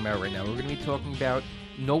to be talking about right now. We're going to be talking about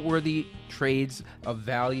noteworthy trades of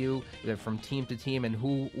value from team to team and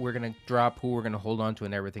who we're going to drop, who we're going to hold on to,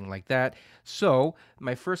 and everything like that. So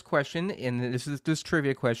my first question, and this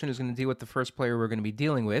trivia question, is going to deal with the first player we're going to be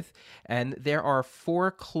dealing with. And there are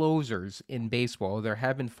 4 closers in baseball. There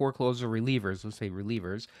have been 4 closer relievers, let's say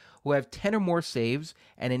relievers, who have 10 or more saves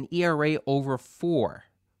and an ERA over 4.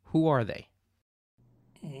 Who are they?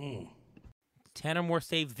 10 or more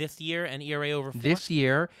saves this year and ERA over 4? This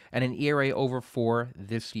year, and an ERA over 4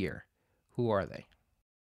 this year. Who are they?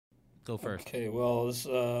 Go first. Okay, well,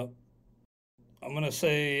 I'm going to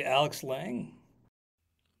say Alex Lang.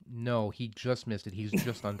 No, he just missed it. He's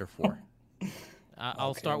just under 4.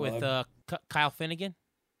 I'll start with Kyle Finnegan.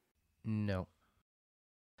 No.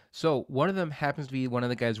 So one of them happens to be one of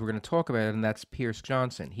the guys we're going to talk about, and that's Pierce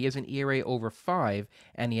Johnson. He has an ERA over 5,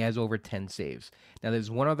 and he has over 10 saves. Now,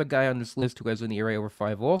 there's one other guy on this list who has an ERA over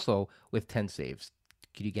 5 also with 10 saves.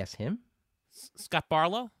 Could you guess him? Scott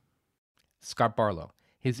Barlow? Scott Barlow.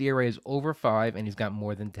 His ERA is over 5, and he's got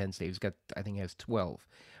more than 10 saves. I think he has 12.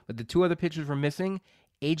 But the 2 other pitchers we're missing,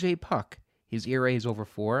 A.J. Puck. His ERA is over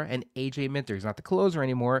 4, and A.J. Minter. He's not the closer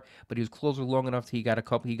anymore, but he was closer long enough he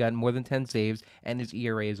got more than 10 saves, and his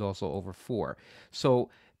ERA is also over 4. So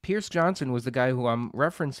Pierce Johnson was the guy who I'm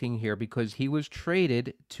referencing here because he was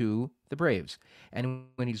traded to the Braves. And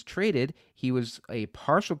when he's traded, he was a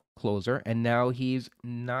partial closer, and now he's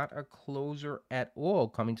not a closer at all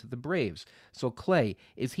coming to the Braves. So Clay,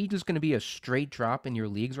 is he just going to be a straight drop in your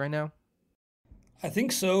leagues right now? I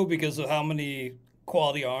think so, because of how many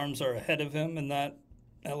quality arms are ahead of him in that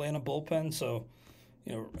Atlanta bullpen. So,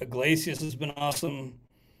 Iglesias has been awesome.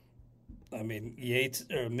 I mean,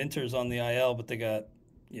 Minter's on the IL, but they got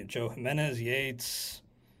Joe Jimenez, Yates.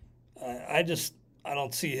 I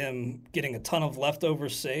don't see him getting a ton of leftover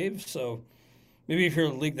saves. So maybe if you're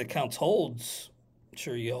a league that counts holds,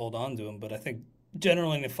 sure, you hold on to him. But I think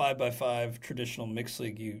generally in a 5x5 traditional mixed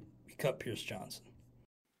league, you cut Pierce Johnson.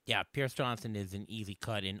 Yeah, Pierce Johnson is an easy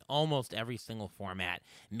cut in almost every single format.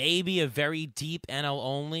 Maybe a very deep NL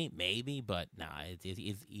only, maybe, but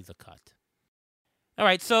he's a cut. All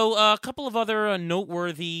right, so a couple of other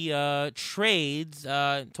noteworthy trades,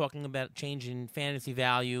 talking about change in fantasy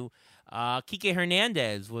value. Kike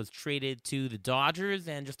Hernandez was traded to the Dodgers,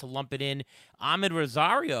 and just to lump it in, Ahmed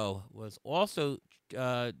Rosario was also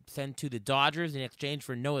sent to the Dodgers in exchange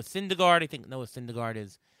for Noah Syndergaard. I think Noah Syndergaard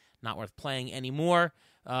is not worth playing anymore.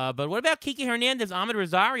 But what about Kike Hernandez, Ahmed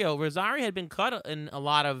Rosario? Rosario had been cut in a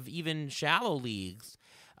lot of even shallow leagues.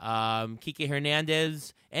 Kike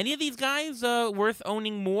Hernandez, any of these guys worth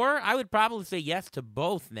owning more? I would probably say yes to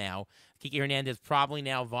both now. Kike Hernandez probably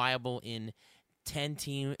now viable in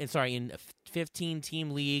 15-team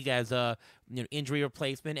league as a injury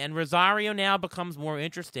replacement, and Rosario now becomes more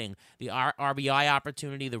interesting. The RBI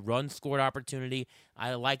opportunity, the run scored opportunity.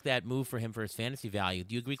 I like that move for him for his fantasy value.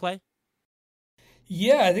 Do you agree, Clay?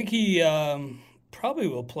 Yeah, I think he probably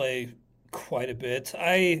will play quite a bit.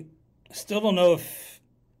 I still don't know if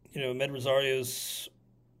Med Rosario's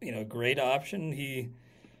a great option.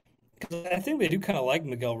 Because I think they do kind of like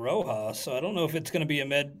Miguel Rojas, so I don't know if it's going to be a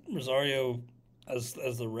Med Rosario as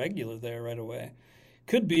the regular there right away.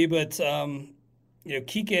 Could be, but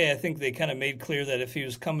Kike, I think they kind of made clear that if he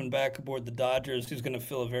was coming back aboard the Dodgers, he's going to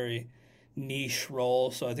fill a very niche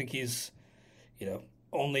role. So I think he's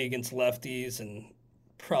only against lefties, and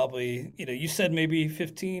probably you said maybe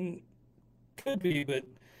 15, could be, but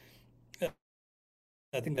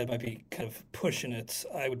I think that might be kind of pushing it.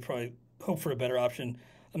 I would probably hope for a better option.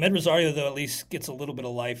 Ahmed Rosario, though, at least gets a little bit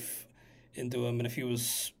of life into him, and if he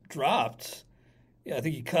was dropped, I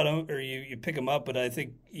think you cut him or you pick him up, but I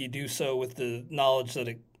think you do so with the knowledge that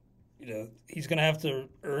he's going to have to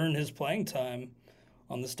earn his playing time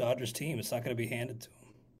on this Dodgers team. It's not going to be handed to him.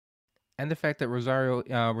 And the fact that Rosario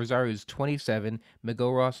is 27,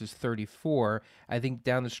 Miguel Rojas is 34. I think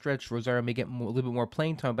down the stretch, Rosario may get a little bit more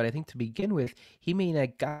playing time, but I think to begin with, he may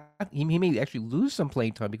actually lose some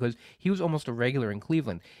playing time because he was almost a regular in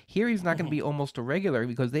Cleveland. Here, he's not going to be almost a regular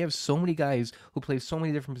because they have so many guys who play so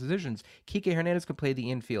many different positions. Kike Hernandez can play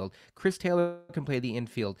the infield. Chris Taylor can play the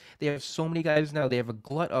infield. They have so many guys now. They have a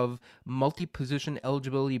glut of multi-position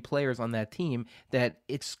eligibility players on that team that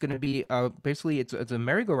it's going to be basically it's a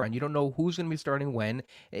merry-go-round. You don't know who's going to be starting when,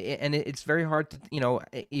 and it's very hard to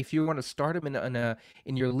if you want to start him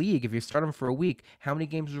in your league. If you start him for a week, how many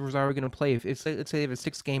games is Rosario going to play? Let's say they have a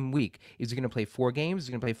 6-game week. Is he going to play 4 games? Is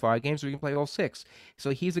he going to play 5 games? Or is he going to play all 6? So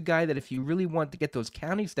he's a guy that if you really want to get those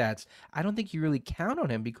counting stats, I don't think you really count on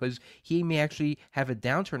him because he may actually have a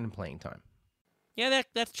downturn in playing time. Yeah,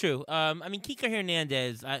 that's true. I mean, Kike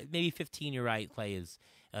Hernandez, maybe 15. You're right. Clay is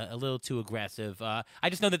a little too aggressive. I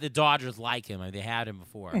just know that the Dodgers like him. I mean, they had him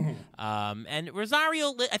before. And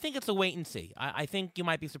Rosario, I think it's a wait and see. I think you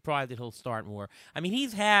might be surprised that he'll start more. I mean,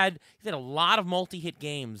 he's had a lot of multi-hit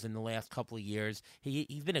games in the last couple of years.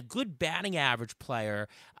 He's been a good batting average player.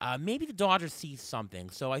 Maybe the Dodgers see something.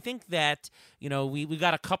 So I think that, we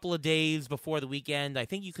got a couple of days before the weekend. I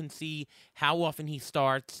think you can see how often he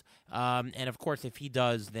starts. And of course, if he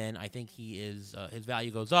does, then I think his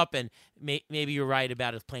value goes up. And maybe you're right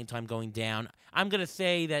about his playing time going down. I'm going to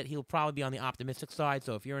say that he'll probably be on the optimistic side.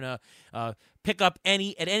 So if you're in a pick up at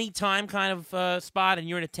any time kind of spot, and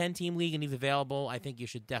you're in a 10-team league and he's available, I think you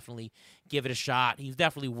should definitely give it a shot. He's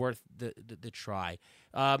definitely worth the try.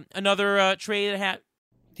 Another trade that had.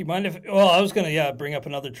 Do you mind if? Well, I was going to bring up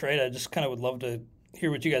another trade. I just kind of would love to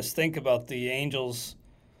hear what you guys think about the Angels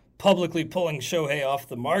publicly pulling Shohei off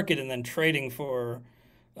the market and then trading for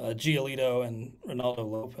Giolito and Ronaldo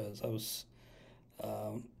Lopez. I was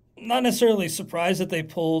not necessarily surprised that they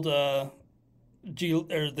pulled Ohtani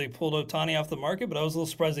off the market, but I was a little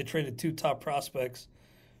surprised they traded two top prospects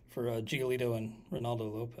for Giolito and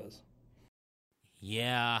Ronaldo Lopez.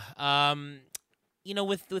 Yeah,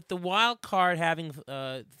 with the wild card having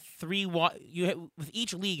with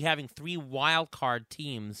each league having 3 wild card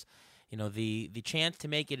teams. The chance to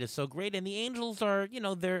make it is so great, and the Angels are,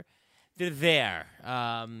 they're there.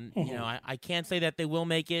 I can't say that they will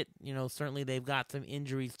make it. Certainly they've got some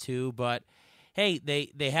injuries too, but hey,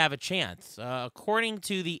 they have a chance. According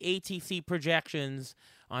to the ATC projections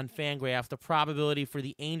on Fangraphs, the probability for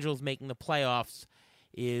the Angels making the playoffs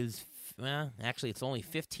is, actually it's only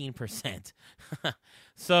 15%.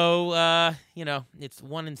 So, it's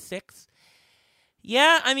 1 in 6.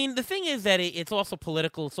 Yeah, I mean, the thing is that it's also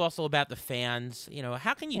political. It's also about the fans.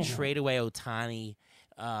 How can you trade away Ohtani?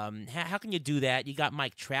 How can you do that? You got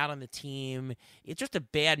Mike Trout on the team. It's just a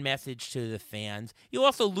bad message to the fans. You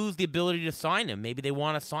also lose the ability to sign him. Maybe they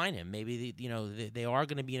want to sign him. Maybe they are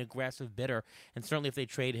going to be an aggressive bidder. And certainly if they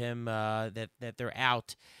trade him, that they're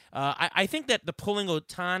out. I think that the pulling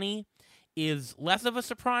Ohtani is less of a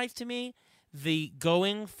surprise to me. The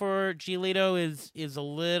going for Giolito is a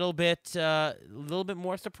little bit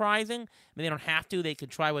more surprising. I mean, they don't have to. They could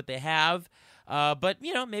try what they have. But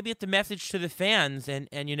maybe it's a message to the fans,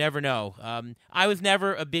 and you never know. I was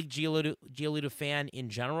never a big Giolito fan in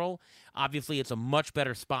general. Obviously, it's a much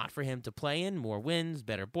better spot for him to play in, more wins,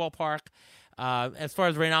 better ballpark. As far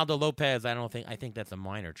as Reynaldo Lopez, I think that's a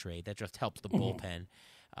minor trade. That just helps the bullpen.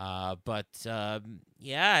 I'm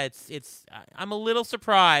a little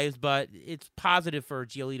surprised, but it's positive for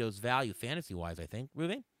Giolito's value fantasy-wise, I think.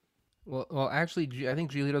 Ruben? Well, actually, I think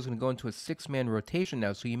Giolito's going to go into a 6-man rotation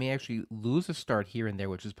now, so you may actually lose a start here and there,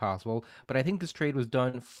 which is possible. But I think this trade was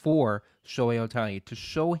done for Shohei Ohtani, to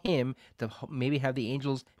show him, to maybe have the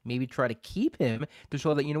Angels maybe try to keep him, to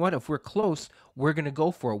show that, if we're close, we're going to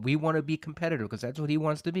go for it. We want to be competitive, because that's what he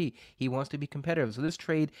wants to be. He wants to be competitive. So this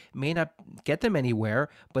trade may not get them anywhere,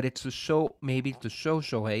 but it's to show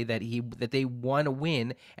Shohei that they want to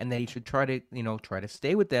win, and that he should try to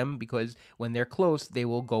stay with them, because when they're close, they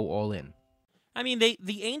will go all in. I mean,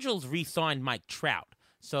 the Angels re-signed Mike Trout,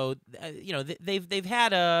 so they've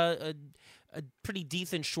had a pretty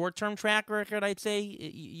decent short-term track record, I'd say.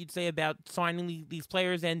 You'd say about signing these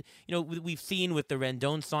players, and we've seen with the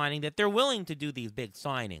Rendon signing that they're willing to do these big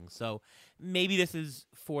signings. So maybe this is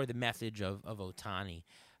for the message of Ohtani.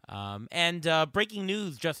 And breaking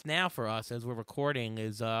news just now for us as we're recording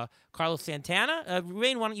is Carlos Santana.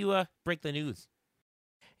 Rain, why don't you break the news?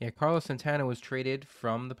 Yeah, Carlos Santana was traded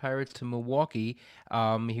from the Pirates to Milwaukee.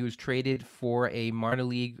 He was traded for a minor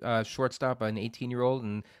league shortstop, an 18-year-old,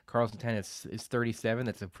 and Carlos Santana is 37.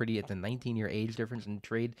 It's a 19-year age difference in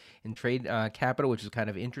trade capital, which is kind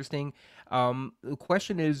of interesting. The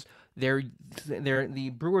question is,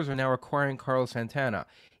 the Brewers are now acquiring Carlos Santana.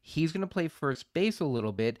 He's going to play first base a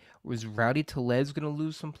little bit. Was Rowdy Tellez going to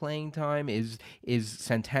lose some playing time? Is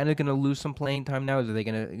Santana going to lose some playing time now? Are they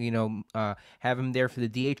going to have him there for the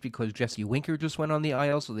DH because Jesse Winker just went on the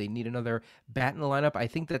IL, so they need another bat in the lineup? I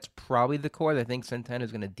think that's probably the core. I think Santana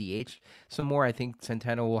is going to DH some more. I think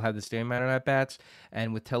Santana will have the same amount of at-bats.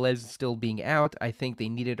 And with Tellez still being out, I think they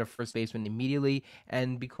needed a first baseman immediately.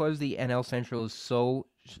 And because the NL Central is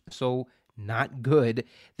so not good,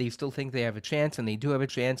 they still think they have a chance, and they do have a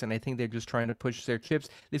chance, and I think they're just trying to push their chips.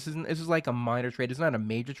 This is like a minor trade. It's not a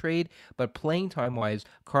major trade, but playing time wise,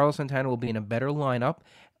 Carlos Santana will be in a better lineup,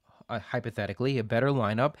 hypothetically a better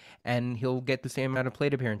lineup, and he'll get the same amount of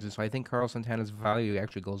plate appearances. So I think Carlos Santana's value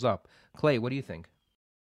actually goes up. Clay, what do you think?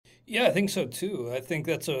 Yeah, I think so too. I think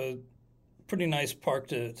that's a pretty nice park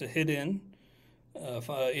to hit in.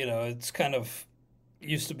 It's kind of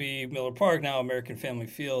used to be Miller Park, now American Family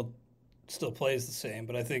Field, still plays the same.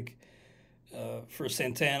 But I think for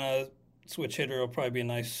Santana, switch hitter will probably be a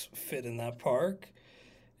nice fit in that park.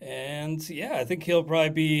 And yeah, I think he'll probably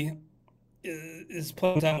be his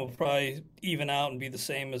playing time will probably even out and be the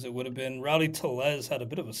same as it would have been. Rowdy Tellez had a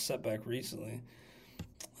bit of a setback recently,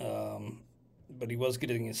 but he was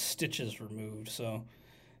getting his stitches removed, so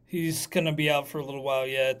he's going to be out for a little while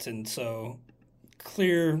yet. And so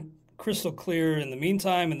crystal clear in the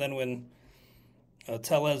meantime. And then when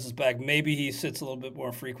Tellez is back, maybe he sits a little bit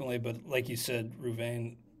more frequently. But like you said,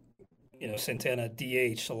 Ruvain, Santana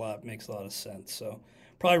DH a lot makes a lot of sense. So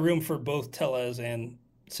probably room for both Tellez and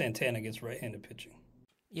Santana against right-handed pitching.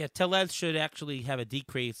 Yeah, Tellez should actually have a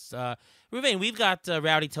decrease. Ruvain, we've got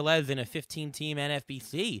Rowdy Tellez in a 15-team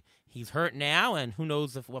NFBC. He's hurt now, and who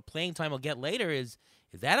knows what playing time he'll get later. Is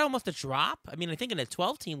that almost a drop? I mean, I think in a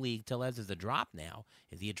 12-team league, Tellez is a drop now.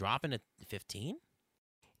 Is he a drop in a 15?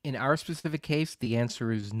 In our specific case, the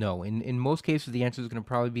answer is no. In most cases, the answer is going to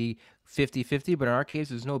probably be 50-50, but in our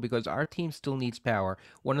case, is no, because our team still needs power.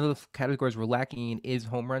 One of the categories we're lacking in is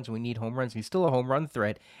home runs, and we need home runs. He's still a home run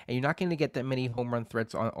threat, and you're not going to get that many home run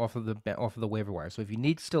threats off of the waiver wire. So if you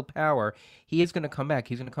need still power, he is going to come back.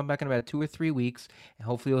 He's going to come back in about 2 or 3 weeks, and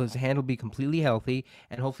hopefully his hand will be completely healthy,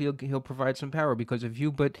 and hopefully he'll provide some power. Because if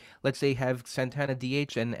you, let's say, have Santana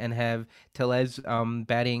DH and have Tellez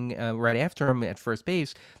batting right after him at first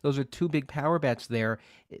base, those are 2 big power bats there.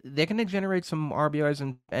 They're going to generate some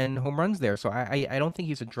RBIs and home runs there. So I don't think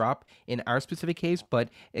he's a drop in our specific case, but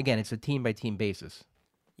again, it's a team-by-team basis.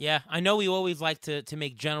 Yeah, I know we always like to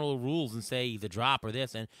make general rules and say the drop or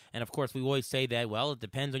this, and of course we always say that, well, it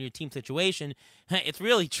depends on your team situation. It's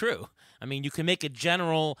really true. I mean, you can make a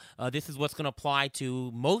general, this is what's going to apply to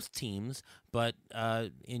most teams, but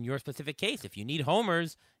in your specific case, if you need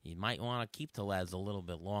homers, you might want to keep Tellez a little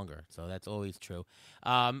bit longer. So that's always true.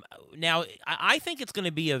 Now, I think it's going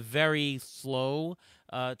to be a very slow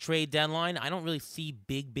trade deadline. I don't really see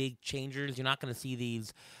big changers. You're not going to see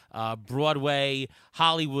these Broadway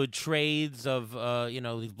Hollywood trades of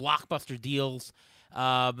these blockbuster deals.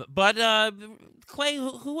 But Clay,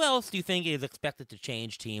 who else do you think is expected to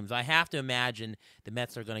change teams? I have to imagine the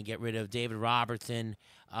Mets are going to get rid of David Robertson.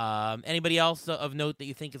 Anybody else of note that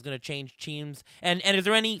you think is going to change teams? And is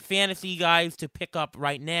there any fantasy guys to pick up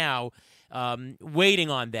right now, waiting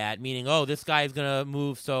on that? Meaning, this guy is going to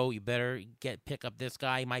move, so you better pick up this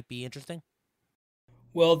guy. He might be interesting.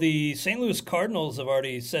 Well, the St. Louis Cardinals have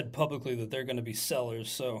already said publicly that they're going to be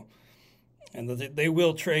sellers, and that they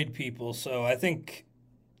will trade people. So I think,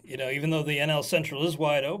 even though the NL Central is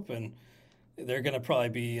wide open, they're going to probably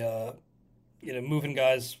be, moving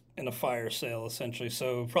guys in a fire sale, essentially.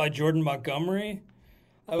 So probably Jordan Montgomery,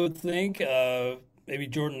 I would think. Maybe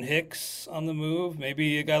Jordan Hicks on the move.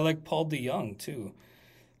 Maybe a guy like Paul DeJong, too.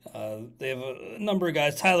 They have a number of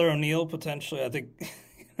guys. Tyler O'Neill, potentially. I think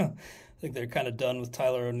they're kind of done with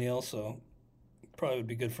Tyler O'Neill, so probably would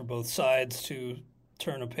be good for both sides to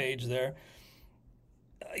turn a page there.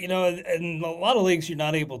 In a lot of leagues, you're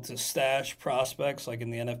not able to stash prospects like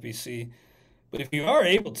in the NFBC. But if you are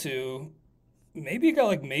able to, maybe a guy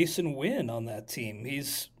like Mason Wynn on that team.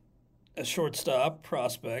 He's a shortstop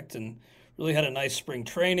prospect and really had a nice spring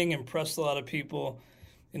training, impressed a lot of people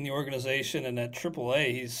in the organization. And at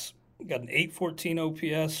AAA, he's got an 814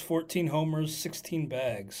 OPS, 14 homers, 16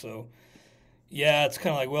 bags. So, yeah, it's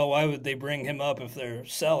kind of like, well, why would they bring him up if they're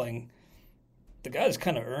selling? The guy's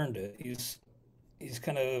kind of earned it. He's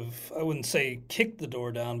kind of, I wouldn't say kicked the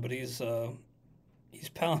door down, but he's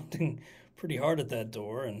pounding pretty hard at that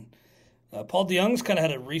door. And Paul DeJong's kind of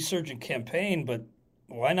had a resurgent campaign, but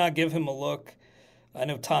why not give him a look? I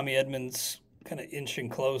know Tommy Edmonds kind of inching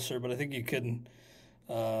closer, but I think you can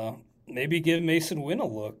maybe give Mason Wynn a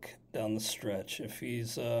look down the stretch if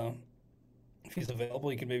he's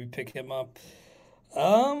available. You can maybe pick him up.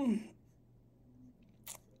 I'm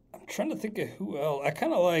trying to think of who else. I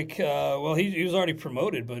kind of like. He was already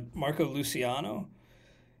promoted, but Marco Luciano,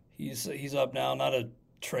 he's up now. Not a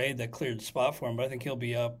trade that cleared the spot for him, but I think he'll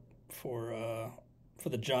be up for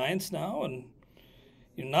the Giants now. And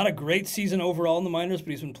not a great season overall in the minors,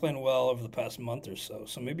 but he's been playing well over the past month or so.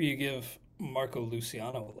 So maybe you give Marco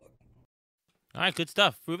Luciano a look. All right, good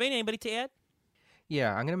stuff. Ruvain, anybody to add?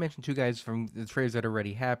 Yeah, I'm going to mention 2 guys from the trades that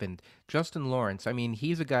already happened. Justin Lawrence, I mean,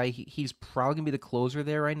 he's a guy, he's probably going to be the closer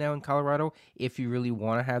there right now in Colorado if you really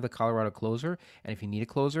want to have the Colorado closer. And if you need a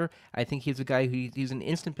closer, I think he's a guy he's an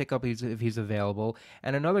instant pickup if he's available.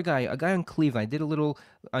 And another guy, a guy in Cleveland, I did a little,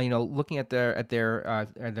 looking at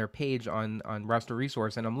their page on Roster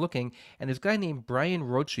Resource, and I'm looking, and this guy named Brian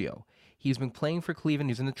Rocchio. He's been playing for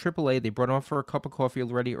Cleveland. He's in the AAA. They brought him up for a cup of coffee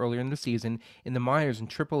already earlier in the season. In the minors, in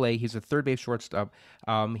AAA, he's a third base shortstop.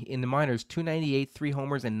 In the minors, 298, 3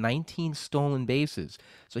 homers, and 19 stolen bases.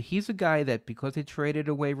 So he's a guy that, because they traded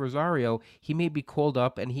away Rosario, he may be called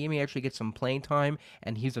up and he may actually get some playing time,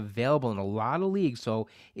 and he's available in a lot of leagues. So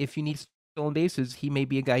if you need stolen bases, he may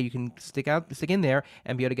be a guy you can stick in there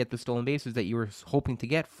and be able to get the stolen bases that you were hoping to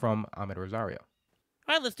get from Ahmed Rosario.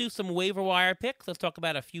 All right, let's do some waiver wire picks. Let's talk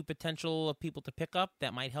about a few potential people to pick up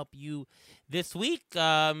that might help you this week.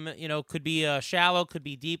 Could be a shallow, could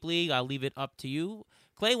be deep league. I'll leave it up to you.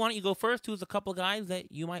 Clay, why don't you go first? Who's a couple guys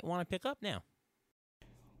that you might want to pick up now?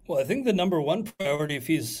 Well, I think the number one priority, if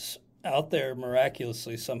he's out there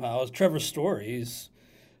miraculously somehow, is Trevor Story. He's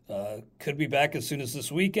could be back as soon as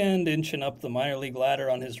this weekend, inching up the minor league ladder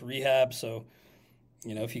on his rehab. So,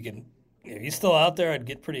 if you can, if he's still out there, I'd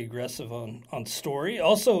get pretty aggressive on Story.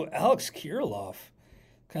 Also, Alex Kirilloff,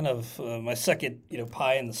 kind of my second,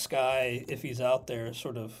 pie in the sky if he's out there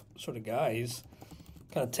sort of guy. He's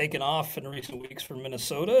kind of taken off in recent weeks for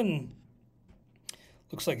Minnesota, and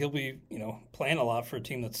looks like he'll be, playing a lot for a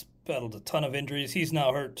team that's battled a ton of injuries. He's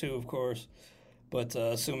now hurt too, of course. But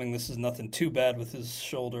assuming this is nothing too bad with his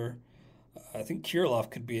shoulder, I think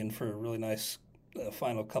Kirilloff could be in for a really nice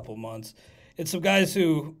final couple months. It's some guys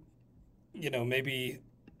who, maybe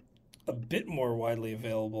a bit more widely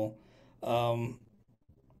available. Well,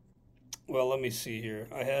 let me see here.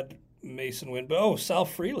 I had Mason Wynn, but Sal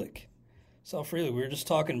Frelick. We were just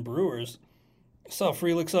talking Brewers. Sal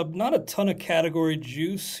Frelick's up. Not a ton of category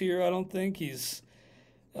juice here, I don't think. He's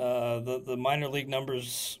the minor league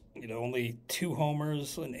numbers, only 2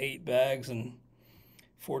 homers and 8 bags in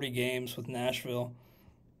 40 games with Nashville.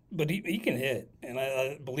 But he can hit, and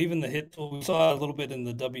I believe in the hit tool. We saw a little bit in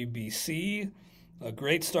the WBC. A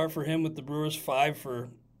great start for him with the Brewers, 5 for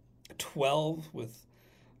 12 with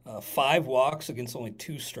 5 walks against only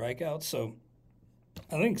 2 strikeouts. So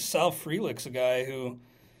I think Sal Frelick's a guy who,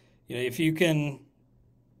 if you can,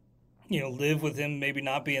 live with him maybe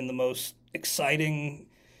not being the most exciting,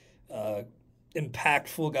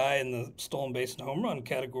 impactful guy in the stolen base and home run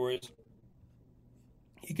categories,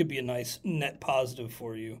 he could be a nice net positive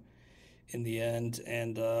for you in the end.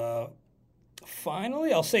 And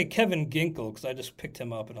finally, I'll say Kevin Ginkel, because I just picked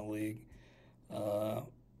him up in a league.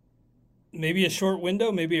 Maybe a short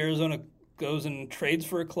window. Maybe Arizona goes and trades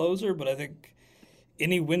for a closer, but I think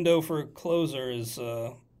any window for a closer is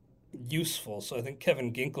useful. So I think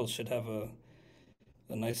Kevin Ginkel should have a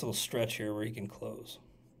nice little stretch here where he can close.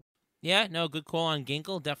 Yeah, no, good call on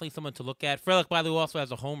Ginkel. Definitely someone to look at. Frelick, by the way, also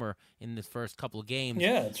has a homer in this first couple of games.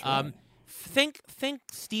 Yeah, that's right. Think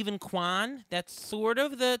Stephen Kwan. That's sort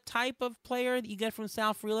of the type of player that you get from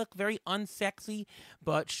Sal Frelick. Very unsexy,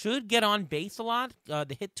 but should get on base a lot.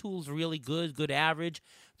 The hit tool's really good average.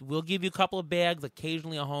 Will give you a couple of bags,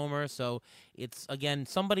 occasionally a homer. So it's, again,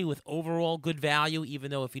 somebody with overall good value, even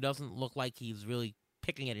though if he doesn't look like he's really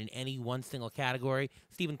picking it in any one single category.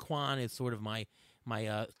 Stephen Kwan is sort of my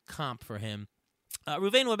comp for him.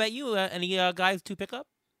 Ruvain, what about you? Any guys to pick up?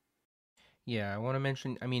 Yeah, I want to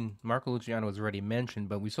mention, Marco Luciano was already mentioned,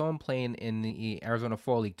 but we saw him playing in the Arizona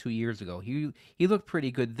Fall League 2 years ago. He looked pretty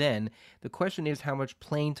good then. The question is, how much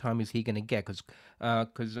playing time is he going to get?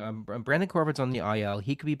 Because Brandon Corbett's on the IL.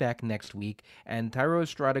 He could be back next week, and Thairo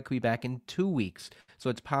Estrada could be back in 2 weeks. So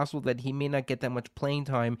it's possible that he may not get that much playing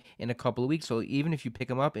time in a couple of weeks. So even if you pick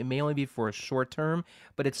him up, it may only be for a short term,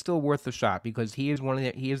 but it's still worth a shot because he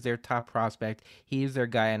is their top prospect. He is their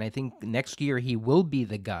guy, and I think next year he will be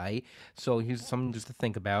the guy. So here's something just to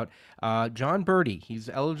think about. John Birdie, he's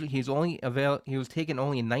eligible. He was taken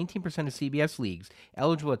only in 19% of CBS leagues.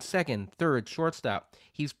 Eligible at second, third, shortstop.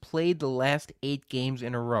 He's played the last 8 games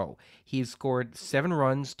in a row. He's scored 7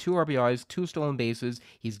 runs, 2 RBIs, 2 stolen bases.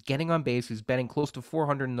 He's getting on base. He's batting close to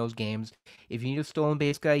 400 in those games. If you need a stolen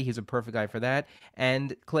base guy, he's a perfect guy for that.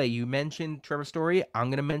 And Clay, you mentioned Trevor Story. I'm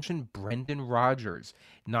going to mention Brendan Rodgers.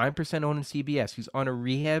 9% owned in CBS. He's on a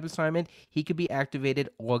rehab assignment. He could be activated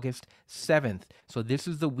August 7th. So this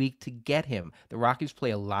is the week to get him. The Rockies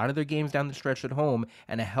play a lot of their games down the stretch at home,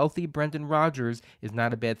 and a healthy Brendan Rodgers is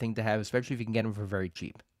not a bad thing to have, especially if you can get him for very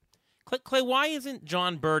cheap. Clay, why isn't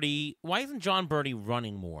John Birdie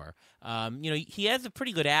running more? He has a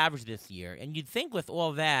pretty good average this year, and you'd think with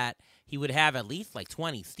all that he would have at least like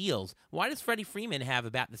 20 steals. Why does Freddie Freeman have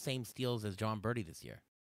about the same steals as John Birdie this year?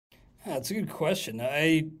 That's a good question.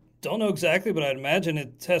 I don't know exactly, but I'd imagine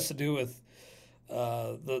it has to do with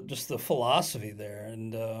the philosophy there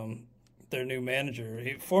and their new manager,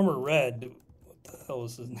 former Red. What the hell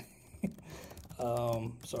was his name?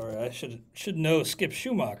 Sorry, I should know. Skip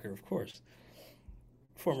Schumacher, of course.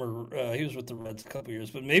 he was with the Reds a couple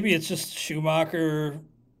years, but maybe it's just Schumacher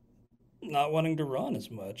not wanting to run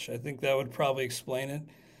as much. I think that would probably explain it.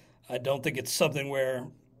 I don't think it's something where,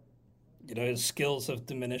 his skills have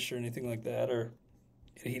diminished or anything like that, or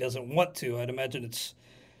he doesn't want to. I'd imagine it's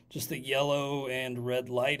just the yellow and red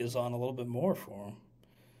light is on a little bit more for him.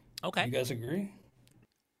 Okay. You guys agree?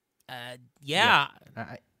 Yeah.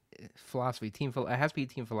 Philosophy, it has to be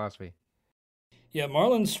team philosophy. Yeah,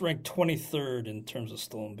 Marlins ranked 23rd in terms of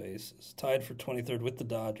stolen bases, tied for 23rd with the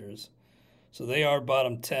Dodgers. So they are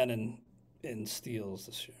bottom 10 in steals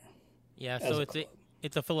this year. Yeah, so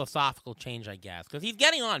it's a philosophical change, I guess, because he's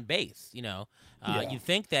getting on base. You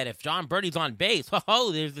think that if John Birdie's on base,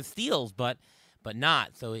 there's the steals, but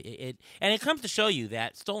not. So it comes to show you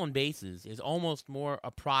that stolen bases is almost more a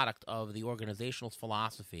product of the organizational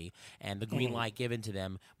philosophy and the green light given to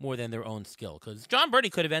them more than their own skill. Because John Birdie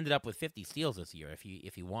could have ended up with 50 steals this year if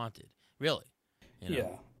he wanted, really. Yeah.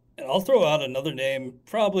 And I'll throw out another name,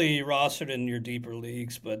 probably rostered in your deeper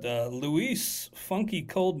leagues, but Luis Funky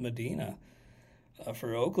Cold Medina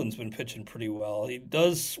for Oakland's been pitching pretty well. He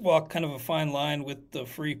does walk kind of a fine line with the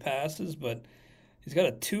free passes, but he's got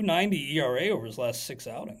a 2.90 ERA over his last 6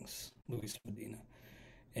 outings, Luis Medina.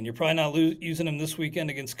 And you're probably not using him this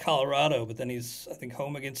weekend against Colorado, but then he's, I think,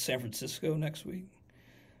 home against San Francisco next week.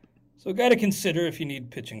 So a guy to consider if you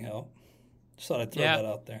need pitching help. Just thought I'd throw that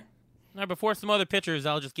out there. Now, before some other pitchers,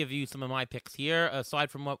 I'll just give you some of my picks here.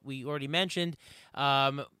 Aside from what we already mentioned,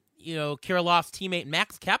 Kirilloff's teammate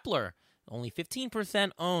Max Kepler, only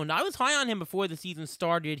 15% owned. I was high on him before the season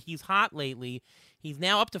started. He's hot lately. He's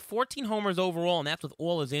now up to 14 homers overall, and that's with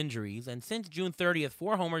all his injuries. And since June 30th,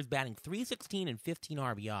 4 homers, batting .316 and 15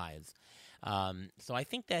 RBIs. So I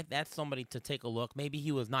think that's somebody to take a look. Maybe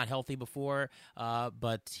he was not healthy before,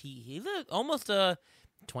 but he's almost a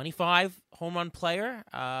 25 home run player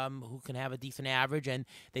who can have a decent average, and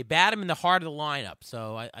they bat him in the heart of the lineup.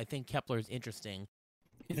 So I think Kepler is interesting.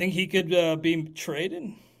 You think he could be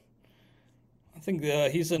traded? I think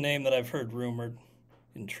he's a name that I've heard rumored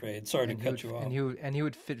in trade. Sorry to cut you off. And he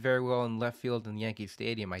would fit very well in left field in Yankee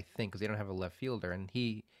Stadium, I think, because they don't have a left fielder. And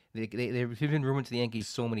they've been rumored to the Yankees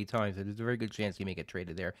so many times that there's a very good chance he may get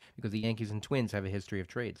traded there because the Yankees and Twins have a history of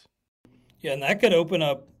trades. Yeah, and that could open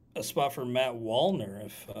up a spot for Matt Wallner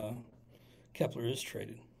if Kepler is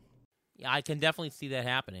traded. Yeah, I can definitely see that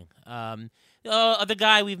happening. The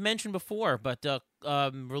guy we've mentioned before, but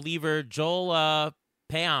reliever Joel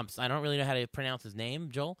Payamps. I don't really know how to pronounce his name,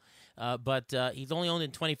 Joel, but he's only owned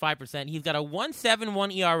in 25%. He's got a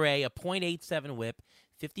 1.71 ERA, a .87 WHIP,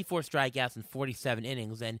 54 strikeouts in 47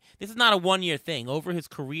 innings, and this is not a one-year thing. Over his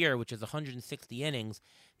career, which is 160 innings,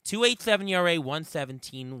 2.87 ERA,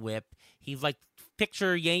 1.17 WHIP. He's like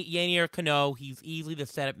picture Yanier Cano. He's easily the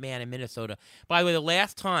setup man in Minnesota. By the way, the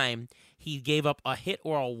last time he gave up a hit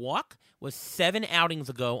or a walk was 7 outings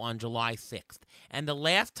ago on July 6th. And the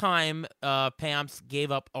last time Pamps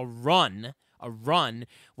gave up a run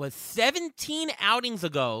was 17 outings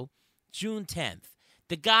ago, June 10th.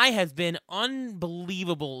 The guy has been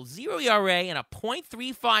unbelievable. 0 ERA and a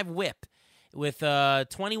 .35 WHIP with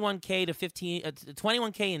 21K to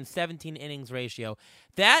 21K in 17 innings ratio.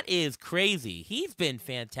 That is crazy. He's been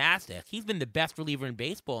fantastic. He's been the best reliever in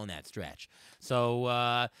baseball in that stretch.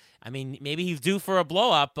 So, maybe he's due for a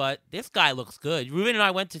blow-up, but this guy looks good. Ruben and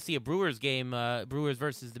I went to see a Brewers game, Brewers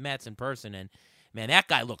versus the Mets in person, and, man, that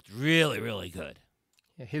guy looked really, really good.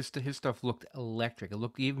 Yeah, his stuff looked electric. It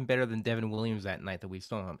looked even better than Devin Williams that night that we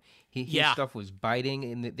saw him. His stuff was biting,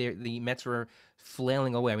 and the Mets were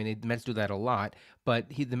flailing away. I mean, the Mets do that a lot, but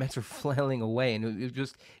the Mets were flailing away, and it was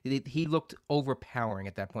just he looked overpowering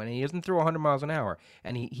at that point. And he doesn't throw 100 miles an hour,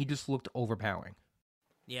 and he just looked overpowering.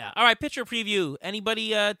 Yeah. All right, pitcher preview. Anybody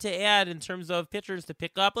to add in terms of pitchers to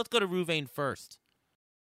pick up? Let's go to Ruvain first.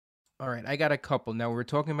 All right, I got a couple. Now, we're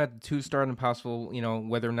talking about the 2-star and possible,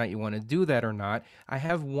 whether or not you want to do that or not. I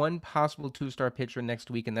have one possible 2-star pitcher next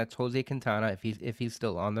week, and that's Jose Quintana, if he's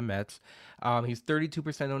still on the Mets. He's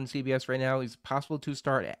 32% on CBS right now. He's possible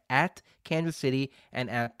 2-star at Kansas City and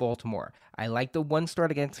at Baltimore. I like the 1 start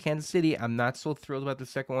against Kansas City. I'm not so thrilled about the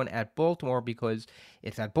second one at Baltimore because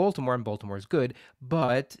it's at Baltimore, and Baltimore's good,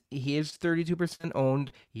 but he is 32%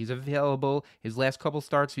 owned. He's available. His last couple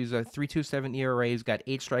starts, he's a 3.27 ERA. He's got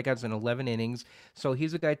 8 strikeouts in 11 innings, so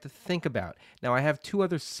he's a guy to think about. Now, I have 2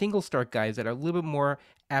 other single-start guys that are a little bit more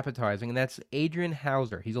appetizing, and that's Adrian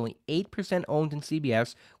Hauser. He's only 8% owned in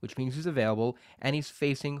CBS, which means he's available, and he's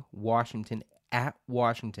facing Washington at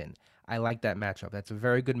Washington. I like that matchup. That's a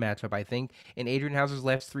very good matchup, I think. In Adrian Hauser's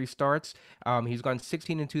last 3 starts, he's gone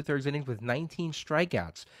 16 2/3 innings with 19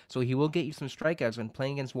 strikeouts. So he will get you some strikeouts when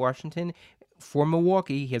playing against Washington. For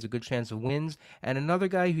Milwaukee, he has a good chance of wins. And another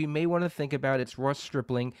guy who you may want to think about, it's Ross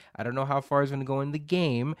Stripling. I don't know how far he's going to go in the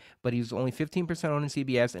game, but he's only 15% on in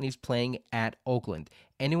CBS, and he's playing at Oakland.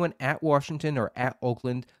 Anyone at Washington or at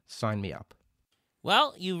Oakland, sign me up.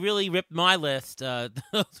 Well, you really ripped my list. Those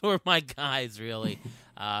were my guys, really.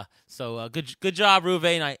 So good job,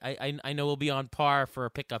 Ruvain. I know we'll be on par for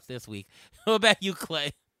pickups this week. How about you,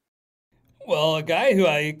 Clay? Well, a guy who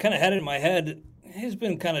I kind of had in my head, he's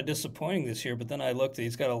been kind of disappointing this year, but then I looked,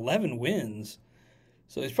 he's got 11 wins.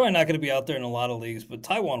 So he's probably not going to be out there in a lot of leagues. But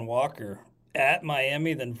Taijuan Walker at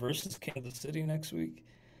Miami, then versus Kansas City next week.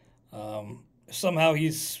 Somehow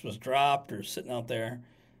was dropped or sitting out there.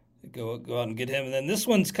 Go out and get him. And then this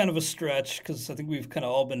one's kind of a stretch because I think we've kind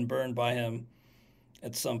of all been burned by him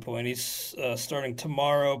at some point. He's starting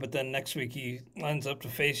tomorrow, but then next week he lines up to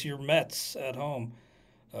face your Mets at home.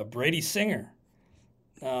 Brady Singer.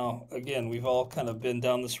 Now, again, we've all kind of been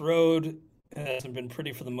down this road. It hasn't been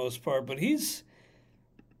pretty for the most part, but he's,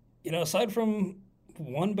 aside from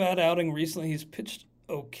one bad outing recently, he's pitched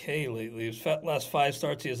okay lately. His last 5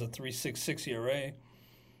 starts, he has a 3.66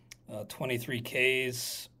 ERA, 23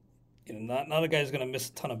 Ks. Not a guy who's going to miss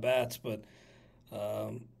a ton of bats, but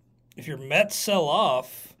if your Mets sell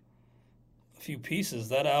off a few pieces,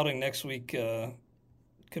 that outing next week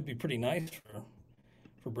could be pretty nice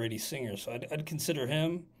for Brady Singer. So I'd consider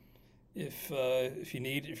him if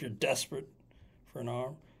you're desperate for an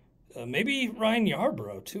arm. Maybe Ryan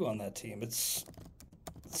Yarbrough too on that team. It's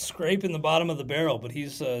scraping the bottom of the barrel, but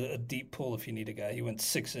he's a deep pull if you need a guy. He went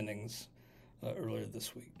 6 innings earlier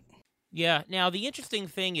this week. Yeah. Now, the interesting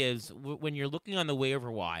thing is when you're looking on the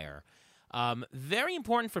waiver wire, very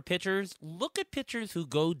important for pitchers, look at pitchers who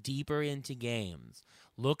go deeper into games.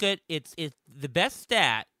 Look at the best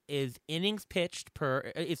stat is innings pitched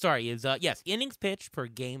per innings pitched per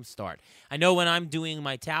game start. I know when I'm doing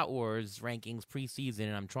my Tout Wars rankings preseason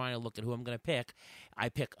and I'm trying to look at who I'm going to pick, I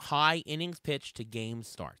pick high innings pitched to game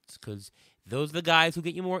starts because those are the guys who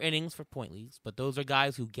get you more innings for point leagues, but those are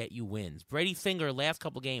guys who get you wins. Brady Singer, last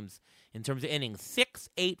couple games in terms of innings, 6,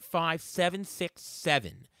 8, 5, 7, 6,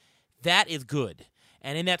 7. That is good.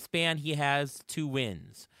 And in that span, he has 2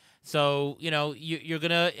 wins. So, you're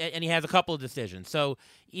going to, and he has a couple of decisions. So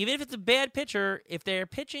even if it's a bad pitcher, if they're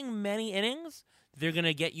pitching many innings, they're going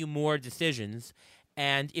to get you more decisions.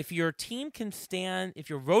 And if your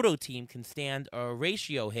roto team can stand a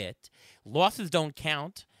ratio hit, losses don't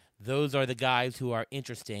count. Those are the guys who are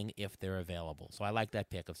interesting if they're available. So I like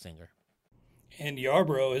that pick of Singer. And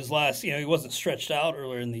Yarbrough, his last, he wasn't stretched out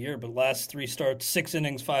earlier in the year, but last 3 starts, 6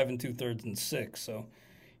 innings, 5 2/3, and 6. So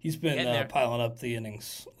he's been piling up the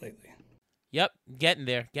innings lately. Yep, getting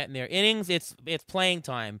there. Innings, it's playing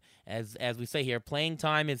time, as we say here. Playing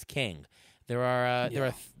time is king. There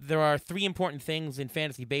are 3 important things in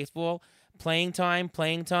fantasy baseball: playing time,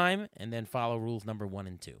 and then follow rules number 1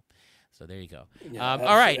 and 2. So there you go. Yeah,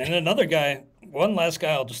 all right. And another guy, one last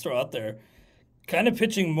guy I'll just throw out there, kind of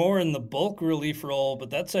pitching more in the bulk relief role, but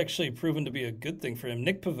that's actually proven to be a good thing for him.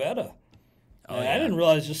 Nick Pivetta. I didn't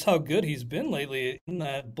realize just how good he's been lately in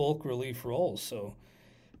that bulk relief role. So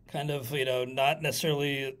kind of, not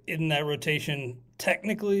necessarily in that rotation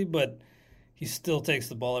technically, but he still takes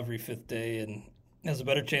the ball every 5th day and has a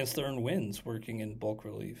better chance to earn wins working in bulk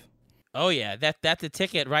relief. Oh yeah, that's a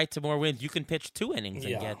ticket right to more wins. You can pitch 2 innings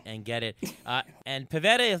and get it. And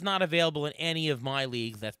Pivetta is not available in any of my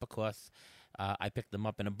leagues. That's because I picked them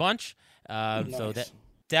up in a bunch. Nice. So that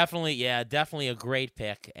definitely a great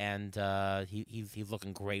pick, and he's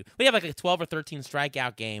looking great. We have like a 12 or 13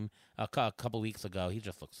 strikeout game a couple weeks ago. He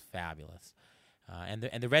just looks fabulous. And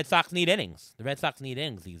the Red Sox need innings. The Red Sox need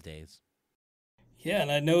innings these days. Yeah,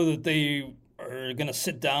 and I know that they are going to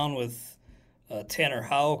sit down with Tanner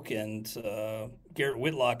Houck and Garrett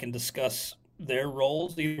Whitlock and discuss their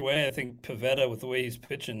roles. Either way, I think Pivetta, with the way he's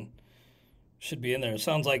pitching, should be in there. It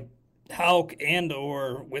sounds like Houck and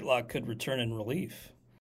or Whitlock could return in relief,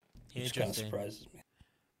 which kind of surprises me.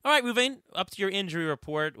 All right, Ruvain, up to your injury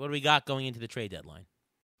report. What do we got going into the trade deadline?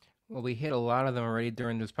 Well, we hit a lot of them already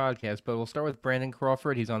during this podcast, but we'll start with Brandon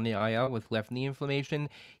Crawford. He's on the IL with left knee inflammation.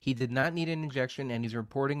 He did not need an injection, and he's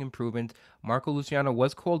reporting improvement. Marco Luciano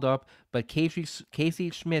was called up, but Casey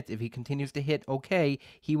Schmidt, if he continues to hit okay,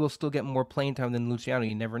 he will still get more playing time than Luciano.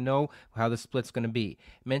 You never know how the split's going to be.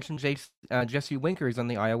 Mentioned Jesse Winker is on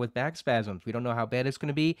the IL with back spasms. We don't know how bad it's going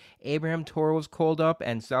to be. Abraham Toro was called up,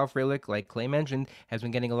 and Sal Frelick, like Clay mentioned, has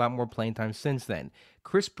been getting a lot more playing time since then.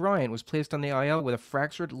 Chris Bryant was placed on the IL with a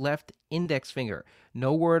fractured left left index finger.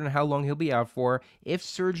 No word on how long he'll be out for. If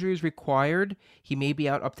surgery is required, he may be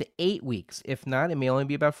out up to 8 weeks. If not, it may only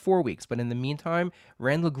be about 4 weeks. But in the meantime,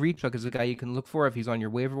 Randall Grichuk is a guy you can look for if he's on your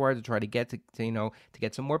waiver wire to try to get to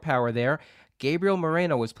get some more power there. Gabriel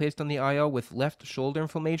Moreno was placed on the IL with left shoulder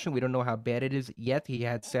inflammation. We don't know how bad it is yet. He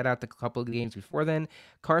had sat out the couple of games before then.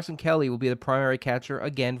 Carson Kelly will be the primary catcher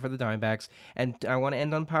again for the Diamondbacks. And I want to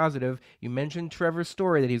end on positive. You mentioned Trevor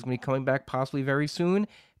Story, that he's going to be coming back possibly very soon.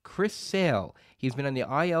 Chris Sale, he's been on the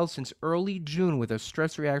IL since early June with a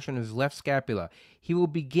stress reaction in his left scapula. He will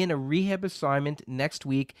begin a rehab assignment next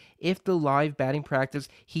week if the live batting practice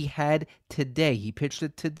he had today, he pitched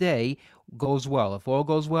it today, goes well. If all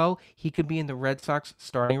goes well, he could be in the Red Sox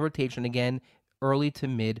starting rotation again early to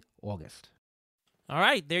mid-August. All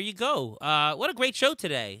right, there you go. What a great show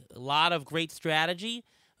today. A lot of great strategy.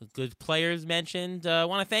 Good players mentioned. I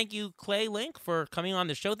want to thank you, Clay Link, for coming on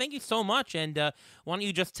the show. Thank you so much. And why don't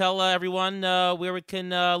you just tell everyone where we can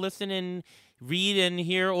listen and read and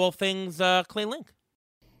hear all things Clay Link?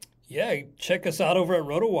 Yeah, check us out over at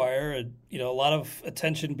RotoWire. A lot of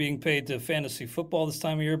attention being paid to fantasy football this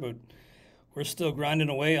time of year, but we're still grinding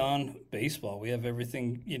away on baseball. We have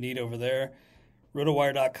everything you need over there.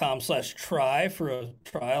 RotoWire.com/try for a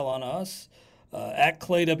trial on us. At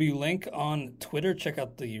Clay W. Link on Twitter. Check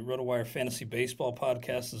out the RotoWire Fantasy Baseball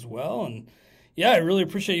podcast as well. And yeah, I really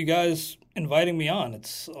appreciate you guys inviting me on.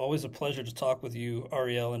 It's always a pleasure to talk with you,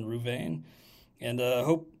 Ariel and Ruvain. And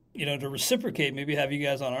hope, to reciprocate, maybe have you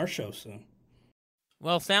guys on our show soon.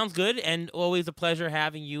 Well, sounds good, and always a pleasure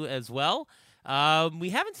having you as well.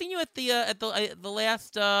 We haven't seen you at the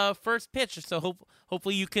last first pitch, so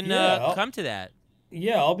hopefully you can come to that.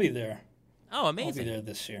 Yeah, I'll be there. Oh, amazing! I'll be there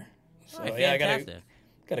this year. So right, yeah, fantastic. I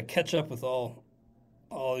gotta catch up with all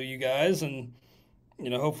of you guys, and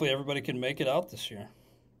hopefully everybody can make it out this year.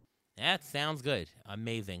 That sounds good.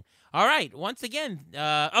 Amazing. All right. Once again,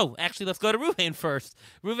 actually, let's go to Ruvain first.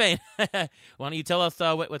 Ruvain, why don't you tell us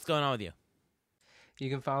what's going on with you? You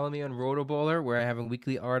can follow me on Rotoballer, where I have a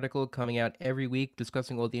weekly article coming out every week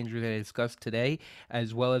discussing all the injuries I discussed today,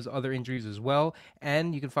 as well as other injuries as well.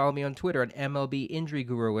 And you can follow me on Twitter at MLB Injury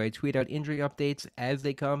Guru, where I tweet out injury updates as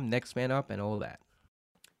they come, next man up, and all that.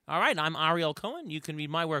 All right, I'm Ariel Cohen. You can read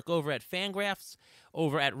my work over at Fangraphs,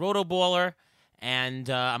 over at Rotoballer, and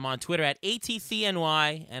I'm on Twitter at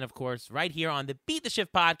ATCNY, and of course, right here on the Beat the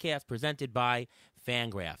Shift podcast presented by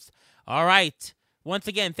Fangraphs. All right. Once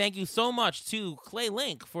again, thank you so much to Clay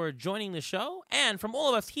Link for joining the show. And from all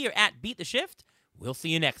of us here at Beat the Shift, we'll see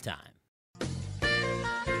you next time.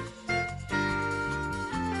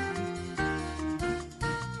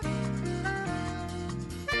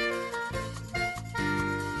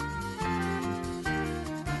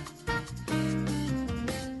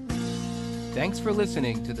 Thanks for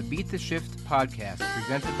listening to the Beat the Shift podcast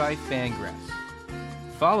presented by Fangraphs.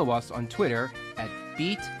 Follow us on Twitter at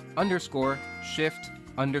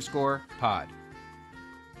beat_shift_pod.